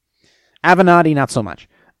somewhere. Avenatti, not so much.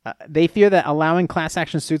 They fear that allowing class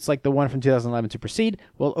action suits like the one from 2011 to proceed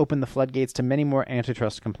will open the floodgates to many more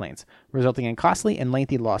antitrust complaints, resulting in costly and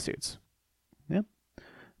lengthy lawsuits.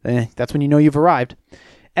 Yeah. That's when you know you've arrived.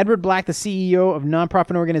 Edward Black, the CEO of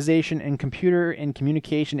nonprofit organization and Computer and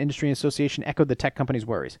Communication Industry Association, echoed the tech company's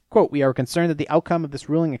worries. Quote, "We are concerned that the outcome of this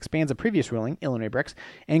ruling expands a previous ruling, Illinois BRICS,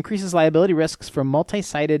 and increases liability risks for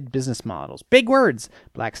multi-sided business models." Big words,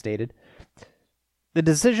 Black stated. The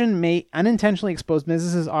decision may unintentionally expose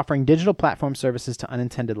businesses offering digital platform services to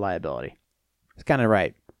unintended liability. It's kind of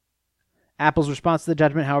right. Apple's response to the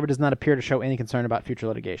judgment, however, does not appear to show any concern about future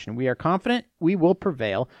litigation. "We are confident we will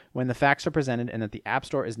prevail when the facts are presented and that the App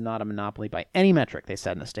Store is not a monopoly by any metric," they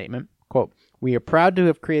said in a statement. Quote, "We are proud to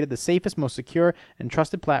have created the safest, most secure, and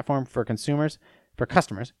trusted platform for customers,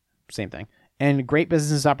 same thing, and great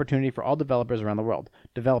business opportunity for all developers around the world.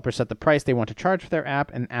 Developers set the price they want to charge for their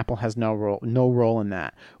app, and Apple has no role in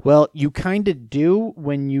that." Well, you kind of do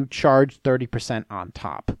when you charge 30% on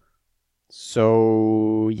top.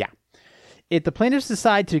 So, yeah. If the plaintiffs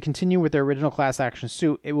decide to continue with their original class action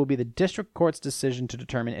suit, it will be the district court's decision to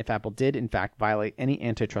determine if Apple did, in fact, violate any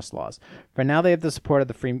antitrust laws. For now, they have the support of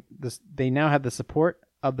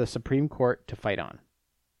the Supreme Court to fight on.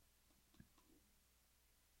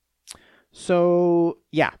 So,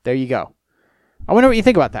 yeah, there you go. I wonder what you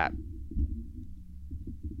think about that.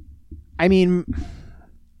 I mean,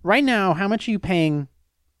 right now, how much are you paying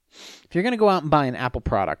if you're going to go out and buy an Apple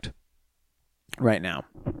product right now?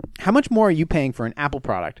 How much more are you paying for an Apple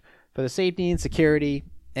product for the safety and security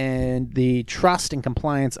and the trust and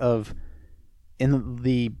compliance in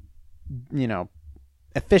the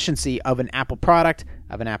efficiency of an Apple product,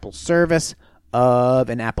 of an Apple service, of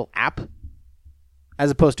an Apple app,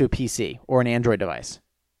 as opposed to a PC or an Android device?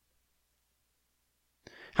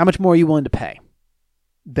 How much more are you willing to pay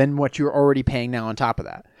than what you're already paying now on top of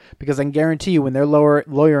that? Because I can guarantee you when they're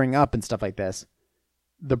lawyering up and stuff like this,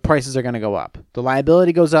 the prices are going to go up. The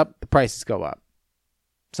liability goes up, the prices go up.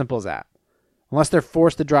 Simple as that. Unless they're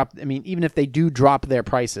forced to drop, even if they do drop their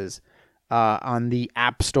prices on the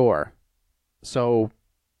App Store. So,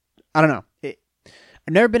 I don't know.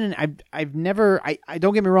 I've never been I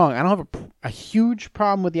don't get me wrong, I don't have a huge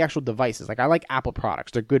problem with the actual devices. Like, I like Apple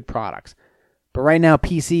products. They're good products. But right now,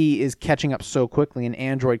 PC is catching up so quickly and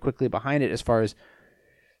Android quickly behind it as far as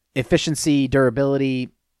efficiency, durability,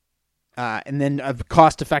 and then of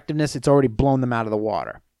cost effectiveness. It's already blown them out of the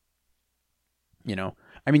water.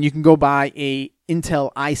 You can go buy a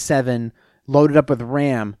Intel i7 loaded up with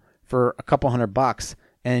RAM for a couple $100,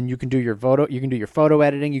 and you can do your photo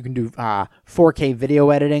editing, you can do 4K video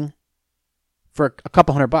editing for a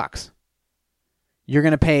couple $100. You're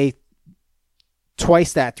going to pay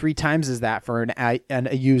twice that, 3 times as that for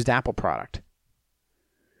a used Apple product.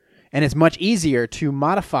 And it's much easier to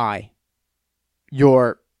modify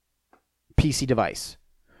your PC device.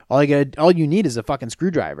 All you need is a fucking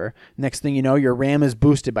screwdriver. Next thing you know, your RAM is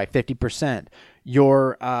boosted by 50%.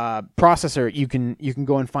 Your processor, you can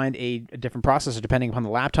go and find a different processor depending upon the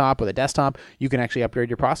laptop or the desktop. You can actually upgrade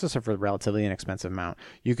your processor for a relatively inexpensive amount.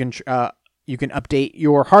 You can update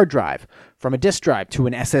your hard drive from a disk drive to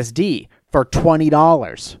an SSD for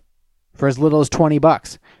 $20, for as little as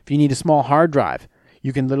 $20. If you need a small hard drive,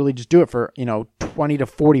 you can literally just do it for $20 to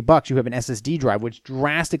 $40. You have an SSD drive, which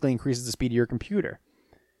drastically increases the speed of your computer.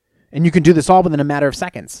 And you can do this all within a matter of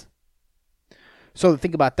seconds. So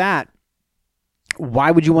think about that. Why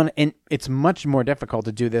would you want to? And it's much more difficult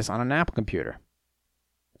to do this on an Apple computer.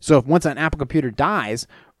 So if once an Apple computer dies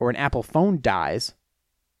or an Apple phone dies,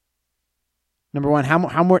 number one,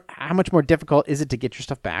 how much more difficult is it to get your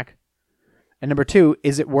stuff back? And number two,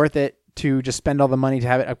 is it worth it to just spend all the money to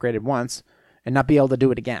have it upgraded once and not be able to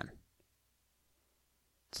do it again?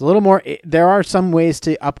 It's a little more. There are some ways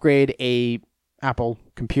to upgrade a Apple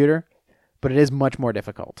computer, but it is much more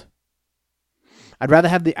difficult. I'd rather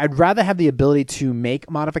have the ability to make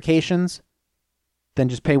modifications than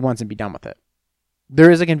just pay once and be done with it. There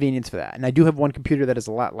is a convenience for that, and I do have one computer that is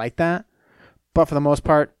a lot like that. But for the most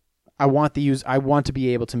part, I want to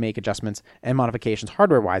be able to make adjustments and modifications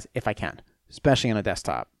hardware-wise if I can, especially on a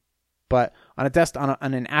desktop. But on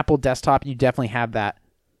an Apple desktop, you definitely have that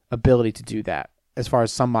ability to do that as far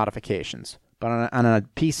as some modifications. But on a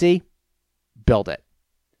PC, build it.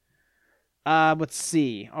 Let's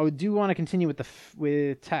see. I do want to continue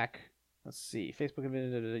with tech. Let's see. Facebook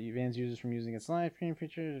bans users from using its live stream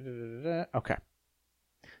feature. Okay.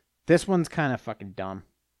 This one's kind of fucking dumb.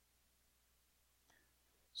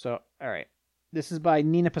 So, all right. This is by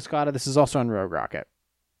Nina Pescata. This is also on Rogue Rocket.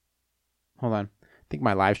 Hold on. I think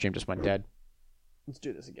my live stream just went dead. Let's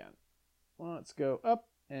do this again. Let's go up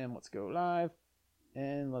and let's go live.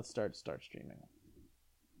 And let's start streaming.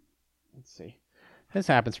 Let's see. This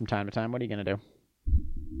happens from time to time. What are you going to do?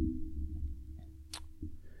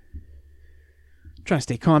 Trying to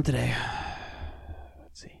stay calm today.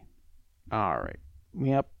 Let's see. All right.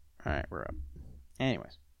 We up? All right, we're up.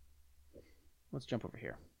 Anyways. Let's jump over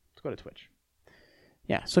here. Let's go to Twitch.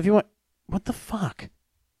 Yeah, so if you want... What the fuck?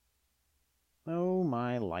 Oh,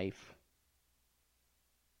 my life.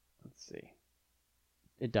 Let's see.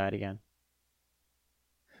 It died again.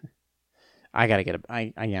 I gotta get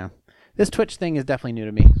yeah. This Twitch thing is definitely new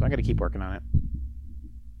to me, so I gotta keep working on it.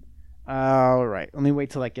 All right. Let me wait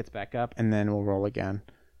till that gets back up, and then we'll roll again.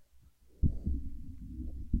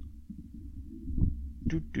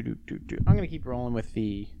 I'm gonna keep rolling with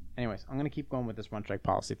the... Anyways, I'm gonna keep going with this one-strike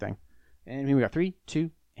policy thing. And here we go. 3,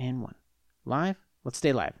 2, and 1. Live? Let's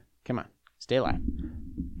stay live. Come on. Stay live.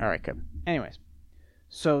 All right, good. Anyways.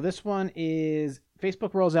 So this one is...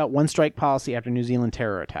 Facebook rolls out one-strike policy after New Zealand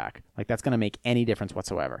terror attack. Like, that's going to make any difference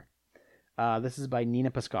whatsoever. This is by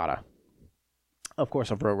Nina Pescata, of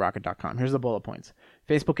course, of RogueRocket.com. Here's the bullet points.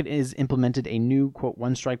 Facebook has implemented a new, quote,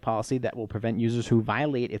 one-strike policy that will prevent users who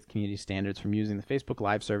violate its community standards from using the Facebook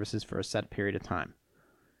Live services for a set period of time.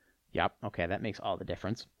 Yep, okay, that makes all the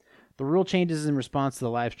difference. The rule changes in response to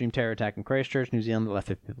the live stream terror attack in Christchurch, New Zealand, that left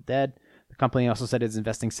 50 people dead. The company also said it's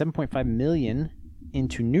investing $7.5 million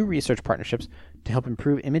into new research partnerships to help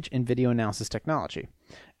improve image and video analysis technology,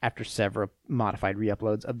 after several modified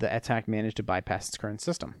re-uploads of the attack managed to bypass its current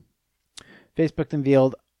system. Facebook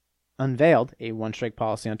unveiled a one-strike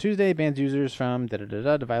policy on Tuesday, bans users from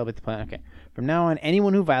to violate the plan. Okay. From now on,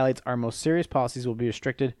 anyone who violates our most serious policies will be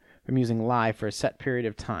restricted from using Live for a set period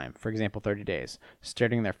of time, for example, 30 days,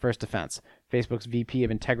 starting their first offense. Facebook's VP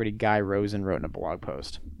of Integrity, Guy Rosen, wrote in a blog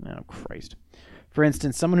post. Oh, Christ. For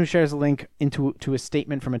instance, someone who shares a link to a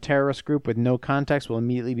statement from a terrorist group with no context will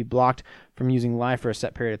immediately be blocked from using Live for a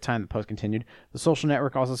set period of time, the post continued. The social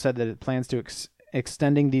network also said that it plans to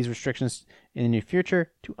extending these restrictions in the near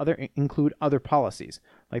future to include other policies,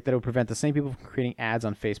 like that it will prevent the same people from creating ads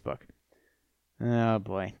on Facebook. Oh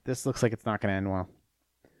boy, this looks like it's not going to end well.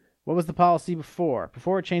 What was the policy before?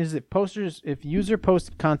 Before it changes, if user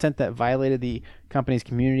posted content that violated the company's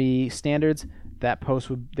community standards, their post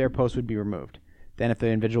would be removed. Then if the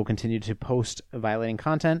individual continued to post violating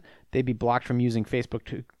content, they'd be blocked from using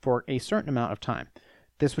Facebook for a certain amount of time.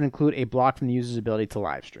 This would include a block from the user's ability to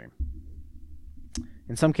live stream.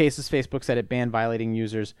 In some cases, Facebook said it banned violating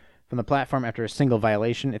users from the platform after a single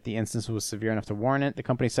violation if the instance was severe enough to warrant it. The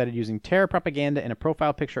company cited using terror propaganda in a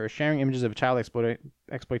profile picture or sharing images of child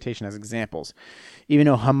exploitation as examples, even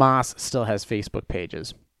though Hamas still has Facebook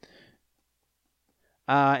pages.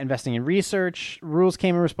 Investing in research. Rules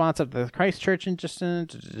came in response of the Christchurch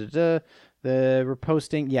incident. The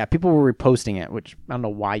reposting. Yeah, people were reposting it, which I don't know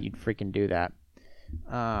why you'd freaking do that.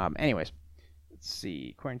 Anyways, let's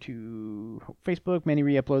see. According to Facebook, many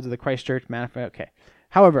re-uploads of the Christchurch manifest. Okay.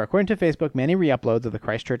 However, according to Facebook, many re-uploads of the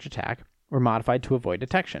Christchurch attack were modified to avoid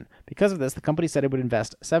detection. Because of this, the company said it would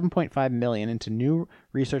invest $7.5 million into new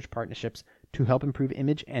research partnerships to help improve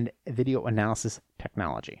image and video analysis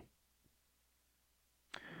technology.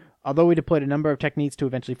 Although we deployed a number of techniques to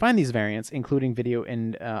eventually find these variants, including video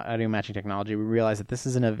and audio matching technology, we realized that this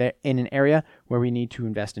is in an area where we need to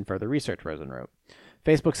invest in further research, Rosen wrote.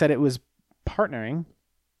 Facebook said it was partnering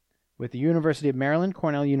with the University of Maryland,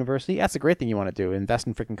 Cornell University. That's a great thing you want to do, invest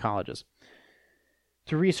in freaking colleges.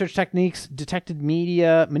 To research techniques,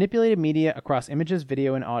 manipulated media across images,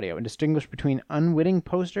 video, and audio, and distinguish between unwitting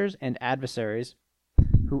posters and adversaries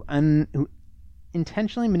who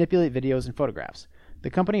intentionally manipulate videos and photographs. The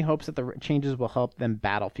company hopes that the changes will help them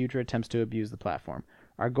battle future attempts to abuse the platform.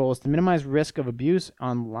 Our goal is to minimize risk of abuse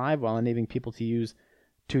on Live while enabling people to use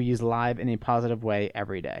Live in a positive way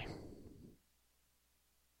every day.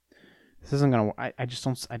 This isn't gonna.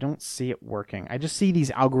 I don't see it working. I just see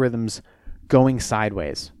these algorithms going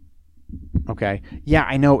sideways. Okay. Yeah,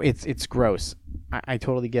 I know it's gross. I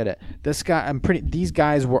totally get it. These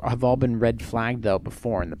guys have all been red flagged though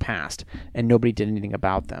before in the past, and nobody did anything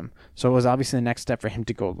about them. So it was obviously the next step for him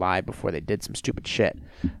to go live before they did some stupid shit.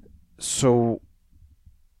 So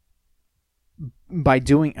by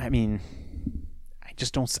doing,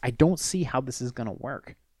 I don't see how this is going to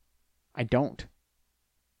work. I don't.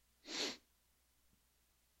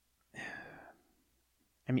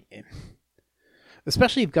 I mean,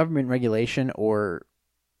 especially if government regulation or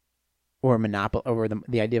monopoly, or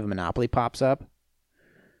the idea of a monopoly pops up.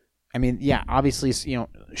 I mean, yeah, obviously,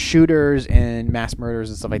 shooters and mass murders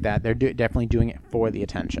and stuff like that, they're definitely doing it for the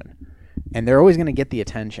attention. And they're always going to get the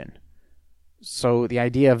attention. So the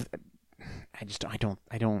idea of, I just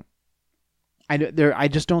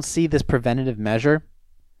don't see this preventative measure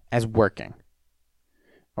as working.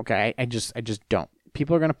 Okay, I just don't.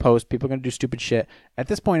 People are going to post. People are going to do stupid shit. At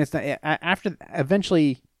this point, it's not,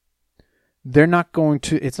 eventually, it's not going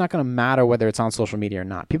to matter whether it's on social media or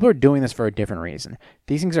not. People are doing this for a different reason.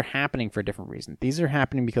 These things are happening for a different reason. These are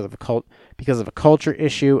happening because of a culture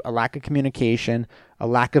issue, a lack of communication, a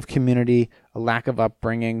lack of community, a lack of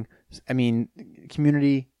upbringing. I mean,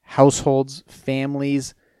 community, households,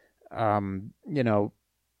 families,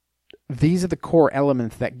 these are the core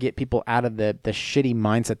elements that get people out of the shitty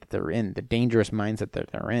mindset that they're in, the dangerous mindset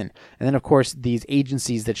that they're in. And then, of course, these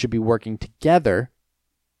agencies that should be working together,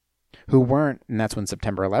 who weren't, and that's when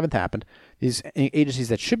September 11th happened, these agencies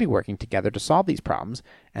that should be working together to solve these problems,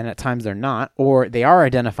 and at times they're not, or they are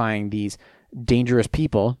identifying these dangerous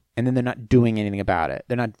people, and then they're not doing anything about it.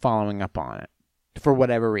 They're not following up on it for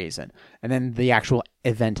whatever reason. And then the actual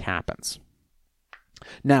event happens.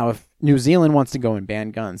 Now, if New Zealand wants to go and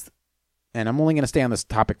ban guns, and I'm only going to stay on this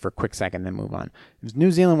topic for a quick second, then move on. If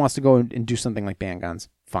New Zealand wants to go and do something like ban guns,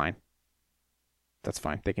 fine. That's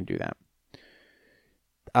fine. They can do that.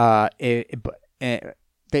 They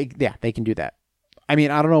can do that. I mean,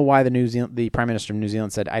 I don't know why the Prime Minister of New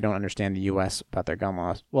Zealand said, I don't understand the U.S. about their gun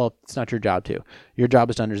laws. Well, it's not your job to. Your job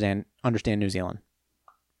is to understand New Zealand.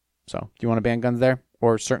 So, do you want to ban guns there?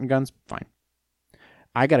 Or certain guns? Fine.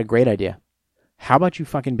 I got a great idea. How about you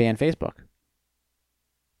fucking ban Facebook?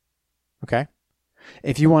 Okay?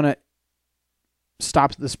 If you want to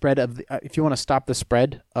stop the spread of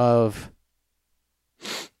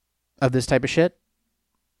this type of shit,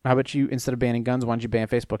 how about you, instead of banning guns, why don't you ban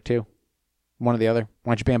Facebook too? One or the other.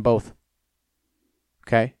 Why don't you ban both?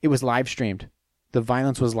 Okay? It was live streamed. The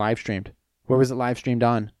violence was live streamed. Where was it live streamed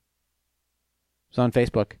on? It was on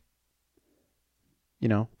Facebook.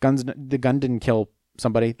 The gun didn't kill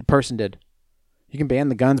somebody. The person did. You can ban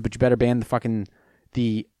the guns, but you better ban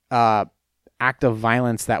the act of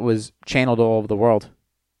violence that was channeled all over the world,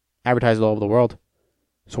 advertised all over the world.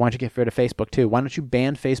 So why don't you get rid of Facebook too? Why don't you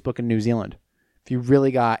ban Facebook in New Zealand? If you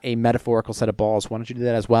really got a metaphorical set of balls, why don't you do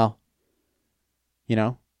that as well?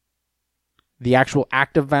 The actual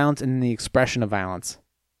act of violence and the expression of violence.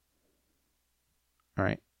 All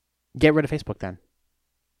right. Get rid of Facebook then.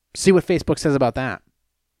 See what Facebook says about that.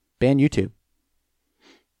 Ban YouTube.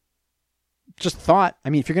 Just thought.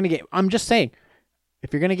 I mean, I'm just saying,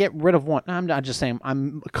 if you're going to get rid of one, I'm not just saying,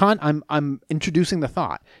 I'm introducing the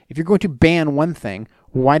thought. If you're going to ban one thing,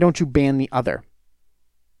 why don't you ban the other?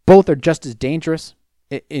 Both are just as dangerous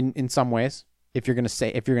in some ways. If you're going to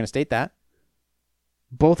state that,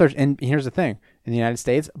 both are. And here's the thing: in the United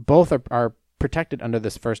States, both are protected under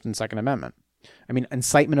this First and Second Amendment. I mean,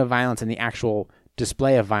 incitement of violence and the actual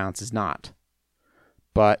display of violence is not,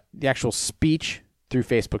 but the actual speech through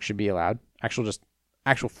Facebook should be allowed.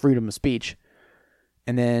 Actual freedom of speech,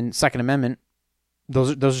 and then Second Amendment,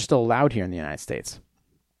 those are still allowed here in the United States.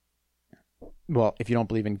 Well, if you don't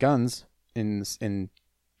believe in guns in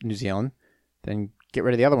New Zealand, then get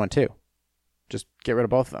rid of the other one too. Just get rid of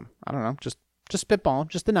both of them. I don't know. Just spitball,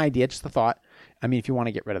 just an idea, just a thought. I mean, if you want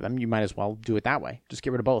to get rid of them, you might as well do it that way. Just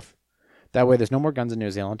get rid of both. That way, there's no more guns in New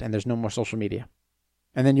Zealand, and there's no more social media,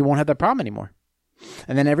 and then you won't have that problem anymore.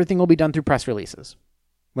 And then everything will be done through press releases.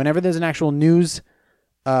 Whenever there's an actual news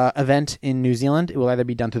event in New Zealand, it will either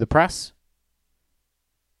be done through the press,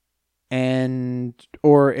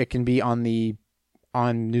 or it can be on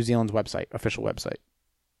New Zealand's website, official website.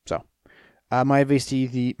 So, my advice to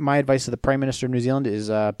the Prime Minister of New Zealand is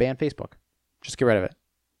ban Facebook. Just get rid of it.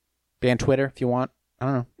 Ban Twitter if you want. I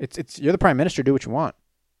don't know. It's you're the Prime Minister. Do what you want.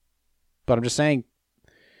 But I'm just saying,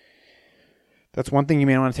 that's one thing you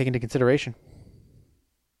may want to take into consideration.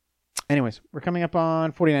 Anyways, we're coming up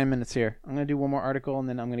on 49 minutes here. I'm going to do one more article, and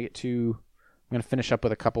then I'm going to finish up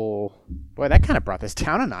with a couple. Boy, that kind of brought this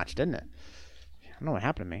down a notch, didn't it? I don't know what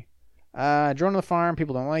happened to me. Drone on the farm,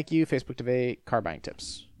 people don't like you. Facebook debate, car buying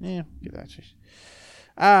tips. Yeah, give that.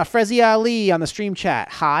 Frezi Ali on the stream chat.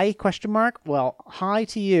 Hi, ? Well, hi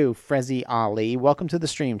to you, Frezi Ali. Welcome to the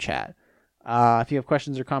stream chat. If you have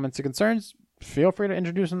questions or comments or concerns, feel free to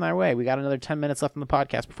introduce them that way. We got another 10 minutes left on the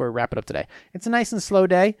podcast before we wrap it up today. It's a nice and slow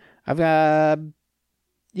day. I've got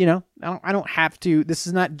I don't have to. This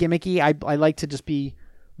is not gimmicky. I like to just be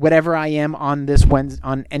whatever I am on this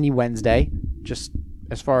on any Wednesday, just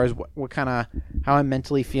as far as what kind of, how I'm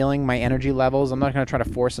mentally feeling, my energy levels. I'm not going to try to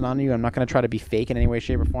force it on you. I'm not going to try to be fake in any way,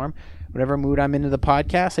 shape, or form. Whatever mood I'm into the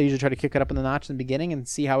podcast, I usually try to kick it up in the notch in the beginning and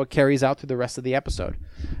see how it carries out through the rest of the episode.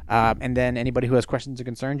 And then anybody who has questions or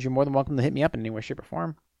concerns, you're more than welcome to hit me up in any way, shape, or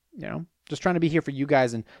form. Just trying to be here for you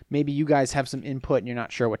guys, and maybe you guys have some input and you're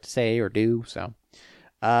not sure what to say or do. So,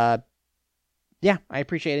 yeah, I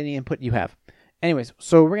appreciate any input you have. Anyways,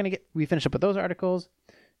 so we finish up with those articles,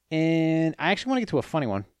 and I actually want to get to a funny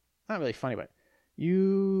one. Not really funny, but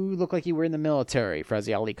you look like you were in the military,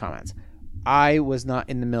 Frezzy Ali comments. I was not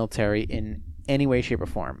in the military in any way, shape, or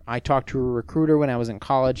form. I talked to a recruiter when I was in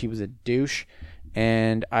college. He was a douche,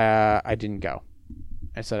 and I didn't go.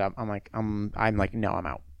 I said, I'm like, no, I'm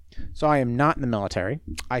out. So I am not in the military.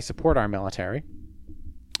 I support our military.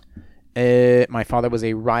 My father was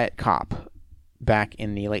a riot cop back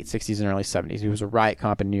in the late 60s and early 70s. He was a riot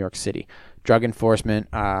cop in New York City. Drug enforcement,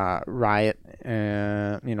 riot,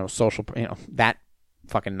 social, that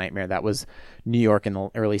fucking nightmare. That was New York in the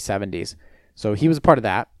early 70s. So he was a part of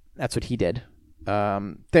that. That's what he did.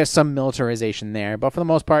 There's some militarization there, but for the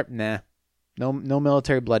most part, nah. No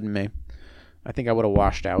military blood in me. I think I would have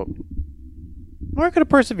washed out. Or I could have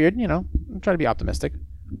persevered, try to be optimistic.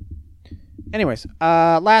 Anyways,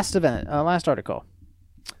 last article.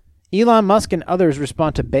 Elon Musk and others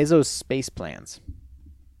respond to Bezos' space plans.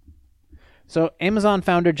 So, Amazon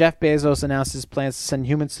founder Jeff Bezos announced his plans to send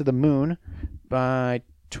humans to the moon by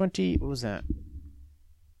what was that?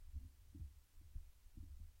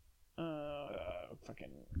 Fucking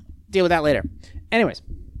deal with that later. Anyways,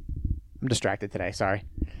 I'm distracted today, sorry.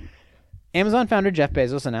 Amazon founder Jeff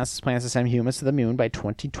Bezos announced his plans to send humans to the moon by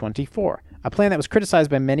 2024, a plan that was criticized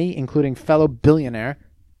by many, including fellow billionaire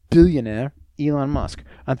Elon Musk.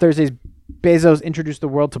 On Thursdays, Bezos introduced the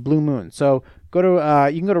world to Blue Moon. So you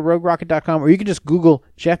can go to roguerocket.com, or you can just Google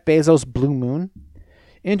Jeff Bezos Blue Moon.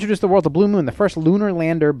 Introduced the world to Blue Moon, the first lunar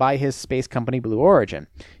lander by his space company Blue Origin.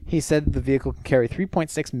 He said the vehicle can carry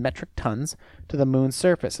 3.6 metric tons to the moon's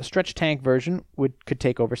surface. A stretch tank version could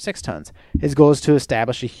take over 6 tons. His goal is to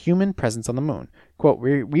establish a human presence on the moon. Quote,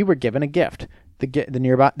 we were given a gift,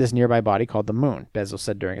 this nearby body called the moon, Bezos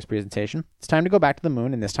said during his presentation. It's time to go back to the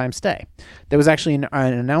moon, and this time stay. There was actually an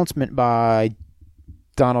announcement by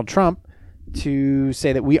Donald Trump to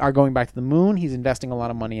say that we are going back to the moon. He's investing a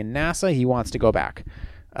lot of money in NASA. He wants to go back.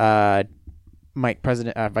 Vice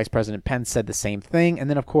President Pence said the same thing. And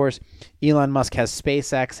then, of course, Elon Musk has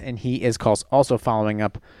SpaceX, and he is also following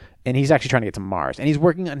up, and he's actually trying to get to Mars. And he's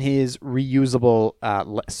working on his reusable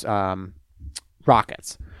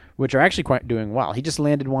rockets, which are actually quite doing well. He just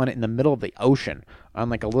landed one in the middle of the ocean on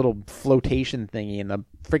like a little flotation thingy, and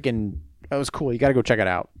it was cool. You got to go check it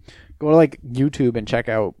out. Go to like YouTube and check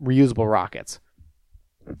out reusable rockets.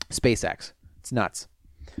 SpaceX. It's nuts.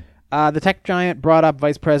 The tech giant brought up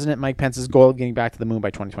Vice President Mike Pence's goal of getting back to the moon by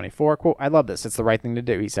 2024. Quote, I love this. It's the right thing to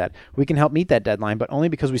do, he said. We can help meet that deadline, but only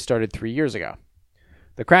because we started 3 years ago.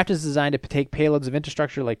 The craft is designed to take payloads of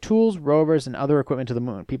infrastructure like tools, rovers, and other equipment to the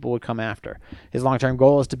moon. People would come after. His long-term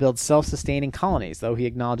goal is to build self-sustaining colonies, though he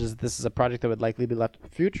acknowledges that this is a project that would likely be left for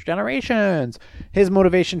future generations. His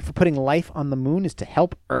motivation for putting life on the moon is to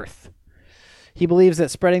help Earth. He believes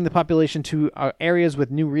that spreading the population to areas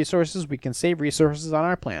with new resources, we can save resources on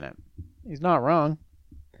our planet. He's not wrong.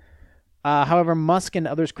 However, Musk and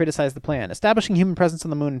others criticized the plan. Establishing human presence on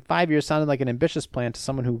the moon in 5 years sounded like an ambitious plan to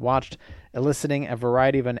someone who watched, eliciting a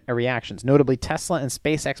variety of reactions. Notably, Tesla and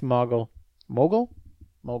SpaceX mogul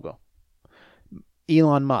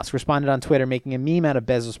Elon Musk responded on Twitter, making a meme out of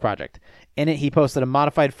Bezos' project. In it, he posted a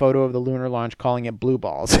modified photo of the lunar launch, calling it blue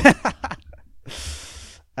balls.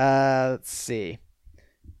 Let's see.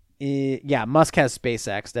 Musk has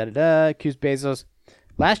SpaceX. Accused Bezos.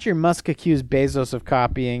 Last year, Musk accused Bezos of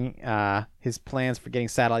copying his plans for getting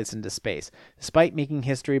satellites into space. Despite making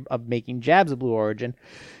history of making jabs at Blue Origin,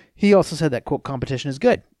 he also said that, quote, competition is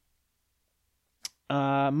good.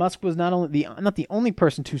 Musk was not the only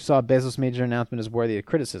person who saw Bezos' major announcement as worthy of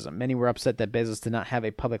criticism. Many were upset that Bezos did not have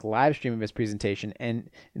a public live stream of his presentation and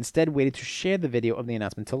instead waited to share the video of the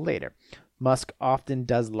announcement until later. Musk often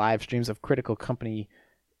does live streams of critical company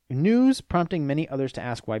news, prompting many others to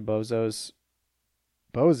ask why Boses?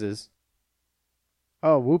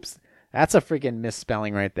 Oh, whoops. That's a freaking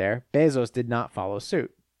misspelling right there. Bezos did not follow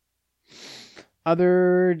suit.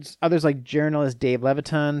 Others like journalist Dave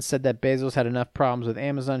Levitan said that Bezos had enough problems with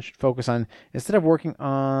Amazon, should focus on instead of working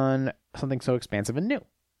on something so expansive and new.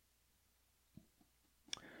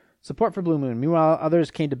 Support for Blue Moon. Meanwhile,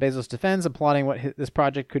 others came to Bezos' defense, applauding what this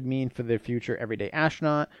project could mean for the future everyday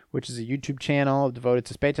astronaut, which is a YouTube channel devoted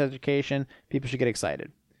to space education. People should get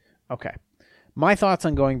excited. Okay. My thoughts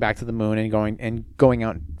on going back to the moon and going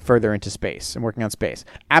out further into space and working on space.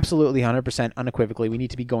 Absolutely, 100% unequivocally, we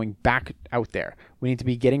need to be going back out there. We need to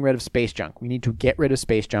be getting rid of space junk. We need to get rid of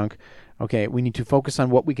space junk. Okay, we need to focus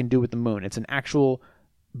on what we can do with the moon. It's an actual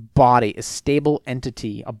body, a stable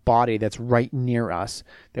entity, a body that's right near us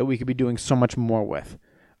that we could be doing so much more with.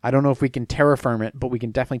 I don't know if we can terraform it, but we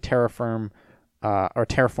can definitely terraform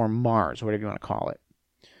Mars, whatever you want to call it.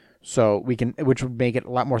 So we can, which would make it a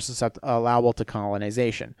lot more allowable to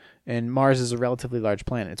colonization. And Mars is a relatively large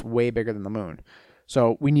planet; it's way bigger than the moon.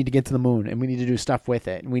 So we need to get to the moon, and we need to do stuff with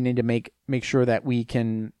it. And we need to make sure that we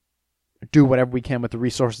can do whatever we can with the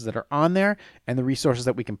resources that are on there and the resources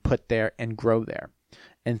that we can put there and grow there.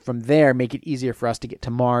 And from there, make it easier for us to get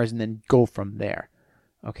to Mars and then go from there.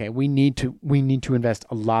 Okay, we need to invest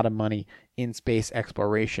a lot of money in space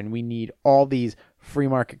exploration. We need all these free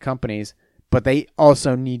market companies, but they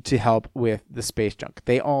also need to help with the space junk.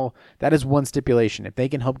 That is one stipulation. If they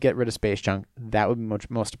can help get rid of space junk, that would be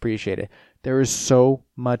most appreciated. There is so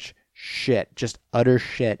much shit, just utter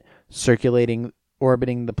shit,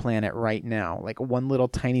 orbiting the planet right now, like one little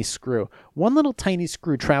tiny screw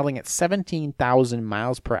traveling at 17,000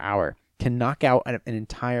 miles per hour can knock out an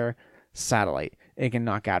entire satellite. It can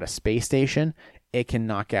knock out a space station. It can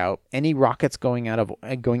knock out any rockets going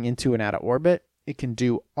into and out of orbit. It can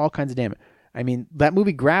do all kinds of damage. I mean, that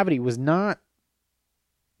movie Gravity was not,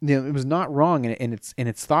 it was not wrong in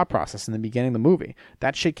its thought process in the beginning of the movie.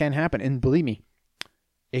 That shit can happen, and believe me,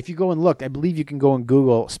 if you go and look, I believe you can go and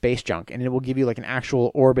Google space junk, and it will give you like an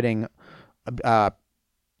actual orbiting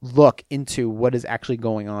look into what is actually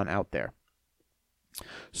going on out there.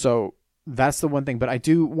 So that's the one thing. But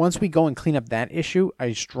once we go and clean up that issue,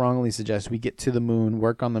 I strongly suggest we get to the moon,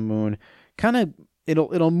 work on the moon. Kind of,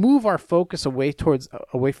 it'll move our focus away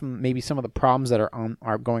from maybe some of the problems that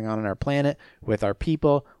are going on our planet, with our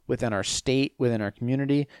people, within our state, within our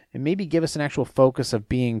community, and maybe give us an actual focus of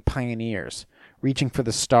being pioneers, reaching for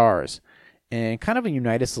the stars, and kind of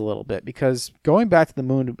unite us a little bit. Because going back to the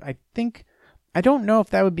moon, I don't know if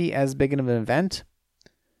that would be as big of an event,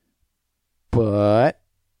 but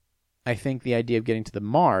I think the idea of getting to the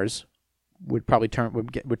Mars would probably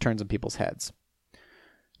turn some people's heads.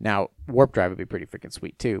 Now, warp drive would be pretty freaking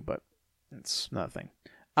sweet too, but that's another thing.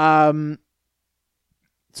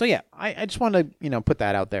 So yeah, I just want to put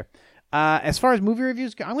that out there. As far as movie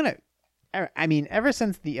reviews go, ever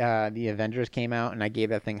since the Avengers came out and I gave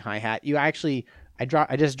that thing high hat, I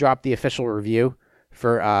just dropped the official review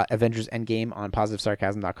for Avengers Endgame on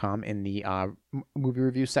PositiveSarcasm.com in the movie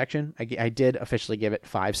review section. I did officially give it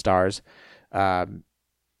 5 stars. When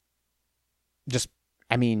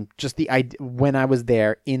I was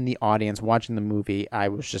there in the audience watching the movie, I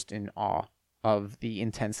was just in awe of the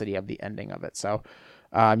intensity of the ending of it. So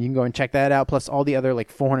you can go and check that out, plus all the other like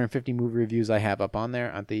 450 movie reviews I have up on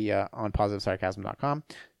there on PositiveSarcasm.com.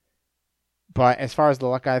 But as far as the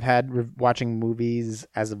luck I've had watching movies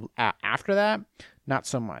after that, not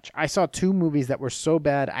so much. I saw 2 movies that were so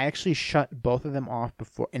bad, I actually shut both of them off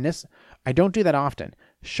before. And I don't do that often.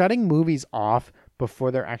 Shutting movies off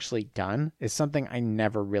before they're actually done is something I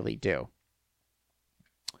never really do.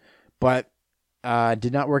 But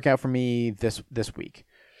did not work out for me this week.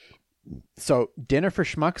 So, Dinner for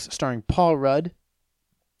Schmucks, starring Paul Rudd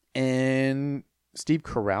and Steve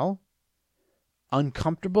Carell.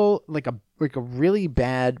 Uncomfortable, like a really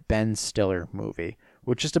bad Ben Stiller movie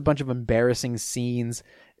with just a bunch of embarrassing scenes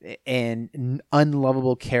and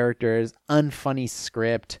unlovable characters, unfunny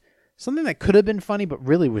script, something that could have been funny but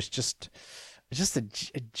really was just a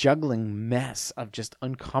juggling mess of just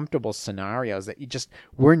uncomfortable scenarios that just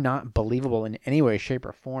were not believable in any way, shape,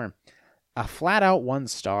 or form. A flat out 1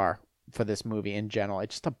 star for this movie in general.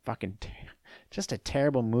 It's just a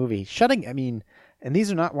terrible movie. And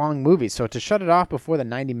these are not long movies, so to shut it off before the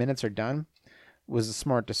 90 minutes are done was a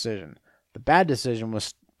smart decision. The bad decision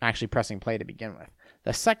was actually pressing play to begin with.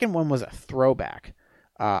 The second one was a throwback,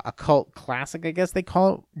 a cult classic, I guess they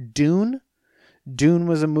call it, Dune. Dune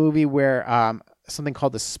was a movie where something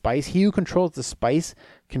called the Spice. He who controls the Spice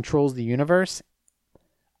controls the universe.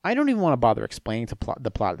 I don't even want to bother explaining the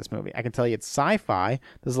plot of this movie. I can tell you it's sci-fi.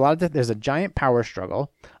 There's a giant power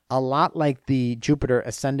struggle, a lot like the Jupiter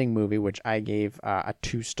Ascending movie, which I gave a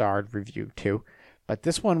 2-star review to. But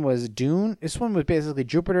this one was Dune. This one was basically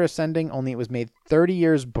Jupiter Ascending, only it was made 30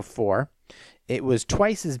 years before. It was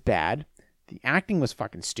twice as bad. The acting was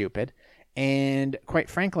fucking stupid. And quite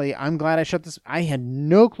frankly, I'm glad I shut this. I had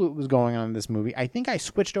no clue what was going on in this movie. I think I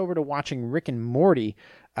switched over to watching Rick and Morty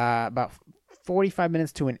about 45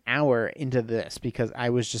 minutes to an hour into this because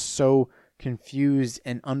I was just so confused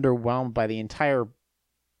and underwhelmed by the entire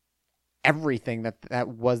everything that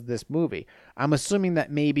was this movie. I'm assuming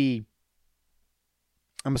that maybe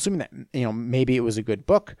maybe it was a good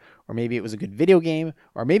book, or maybe it was a good video game,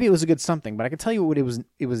 or maybe it was a good something. But I can tell you what it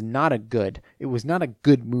was not a good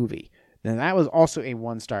movie. And that was also a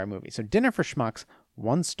 1-star movie. So Dinner for Schmucks,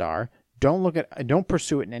 1 star. Don't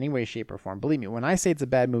pursue it in any way, shape, or form. Believe me, when I say it's a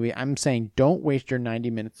bad movie, I'm saying don't waste your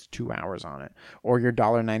 90 minutes to 2 hours on it, or your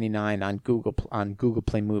 $1.99 on Google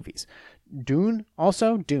Play Movies. Dune,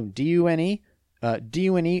 also Dune, D-U-N-E,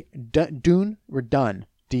 Dune, we're done,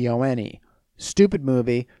 D-O-N-E. Stupid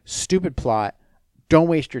movie, stupid plot. Don't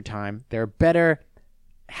waste your time. There are better,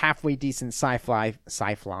 halfway decent sci-fi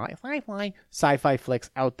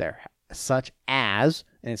flicks out there, such as,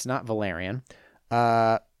 and it's not Valerian,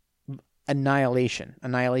 Annihilation.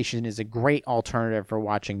 Annihilation is a great alternative for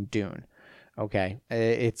watching Dune. Okay,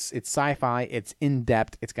 it's sci-fi, it's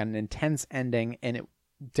in-depth, it's got an intense ending, and it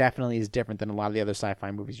definitely is different than a lot of the other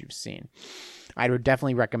sci-fi movies you've seen. I would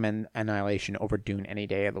definitely recommend Annihilation over Dune any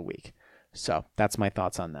day of the week. So that's my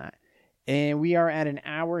thoughts on that. And we are at an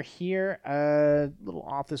hour here. A little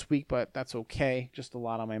off this week, but that's okay. Just a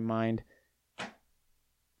lot on my mind.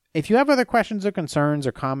 If you have other questions or concerns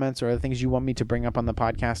or comments or other things you want me to bring up on the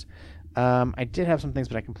podcast, I did have some things,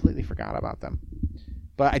 but I completely forgot about them.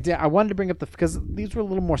 But I wanted to bring up because these were a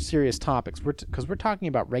little more serious topics. Because we're talking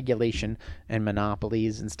about regulation and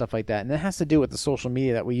monopolies and stuff like that, and that has to do with the social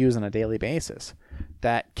media that we use on a daily basis.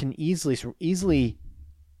 That can easily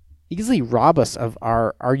rob us of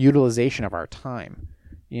our utilization of our time.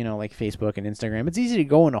 You know, like Facebook and Instagram. It's easy to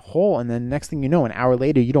go in a hole, and then next thing you know, an hour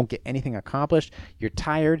later, you don't get anything accomplished. You're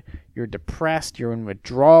tired. You're depressed. You're in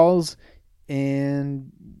withdrawals, and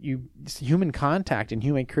human contact and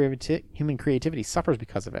human creativity suffers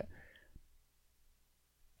because of it.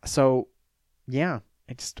 So, yeah,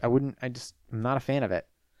 I'm not a fan of it.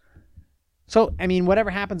 So, I mean, whatever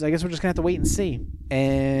happens, I guess we're just gonna have to wait and see,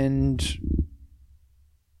 and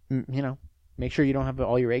make sure you don't have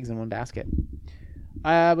all your eggs in one basket.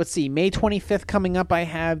 Let's see. May 25th coming up, I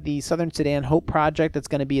have the Southern Sudan Hope Project that's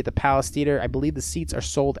going to be at the Palace Theater. I believe the seats are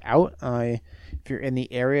sold out. If you're in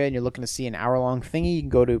the area and you're looking to see an hour-long thingy, you can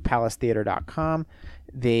go to palacetheater.com.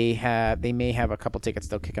 They may have a couple tickets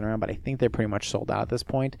still kicking around, but I think they're pretty much sold out at this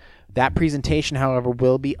point. That presentation, however,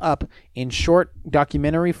 will be up in short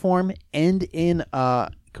documentary form and in a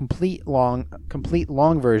complete long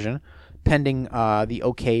version, pending the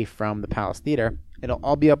okay from the Palace Theater. It'll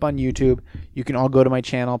all be up on YouTube. You can all go to my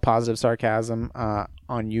channel, Positive Sarcasm,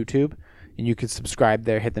 on YouTube, and you can subscribe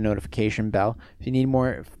there, hit the notification bell. If you need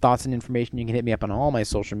more thoughts and information, you can hit me up on all my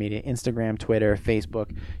social media, Instagram, Twitter,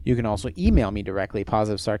 Facebook. You can also email me directly,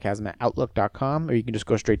 positivesarcasm@outlook.com, or you can just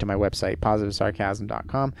go straight to my website,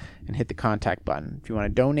 positivesarcasm.com, and hit the contact button. If you want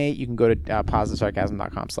to donate, you can go to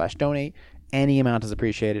positivesarcasm.com/donate. Any amount is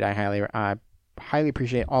appreciated. I highly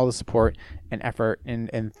appreciate all the support and effort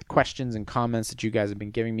and questions and comments that you guys have been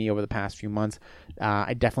giving me over the past few months.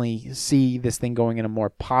 I definitely see this thing going in a more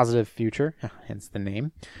positive future, hence the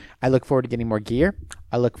name. I look forward to getting more gear.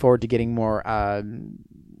 I look forward to getting more,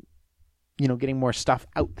 getting more stuff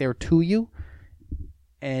out there to you.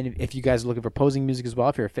 And if you guys are looking for posing music as well,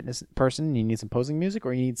 if you're a fitness person and you need some posing music,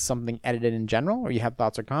 or you need something edited in general, or you have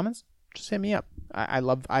thoughts or comments, just hit me up.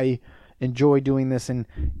 I enjoy doing this and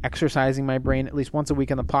exercising my brain at least once a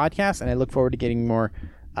week on the podcast, and I look forward to getting more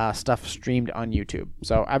stuff streamed on YouTube.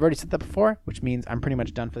 So I've already said that before, which means I'm pretty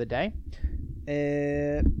much done for the day.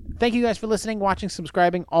 Thank you guys for listening, watching,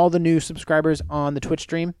 subscribing. All the new subscribers on the Twitch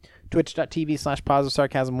stream,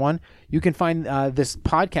 twitch.tv/positivesarcasm1. You can find this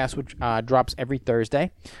podcast, which drops every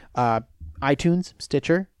Thursday, iTunes,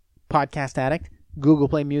 Stitcher, Podcast Addict, Google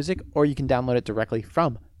Play Music, or you can download it directly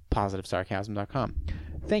from positivesarcasm.com.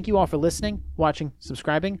 Thank you all for listening, watching,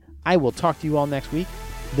 subscribing. I will talk to you all next week.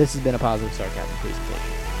 This has been a Positive Sarcasm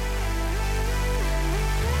presentation.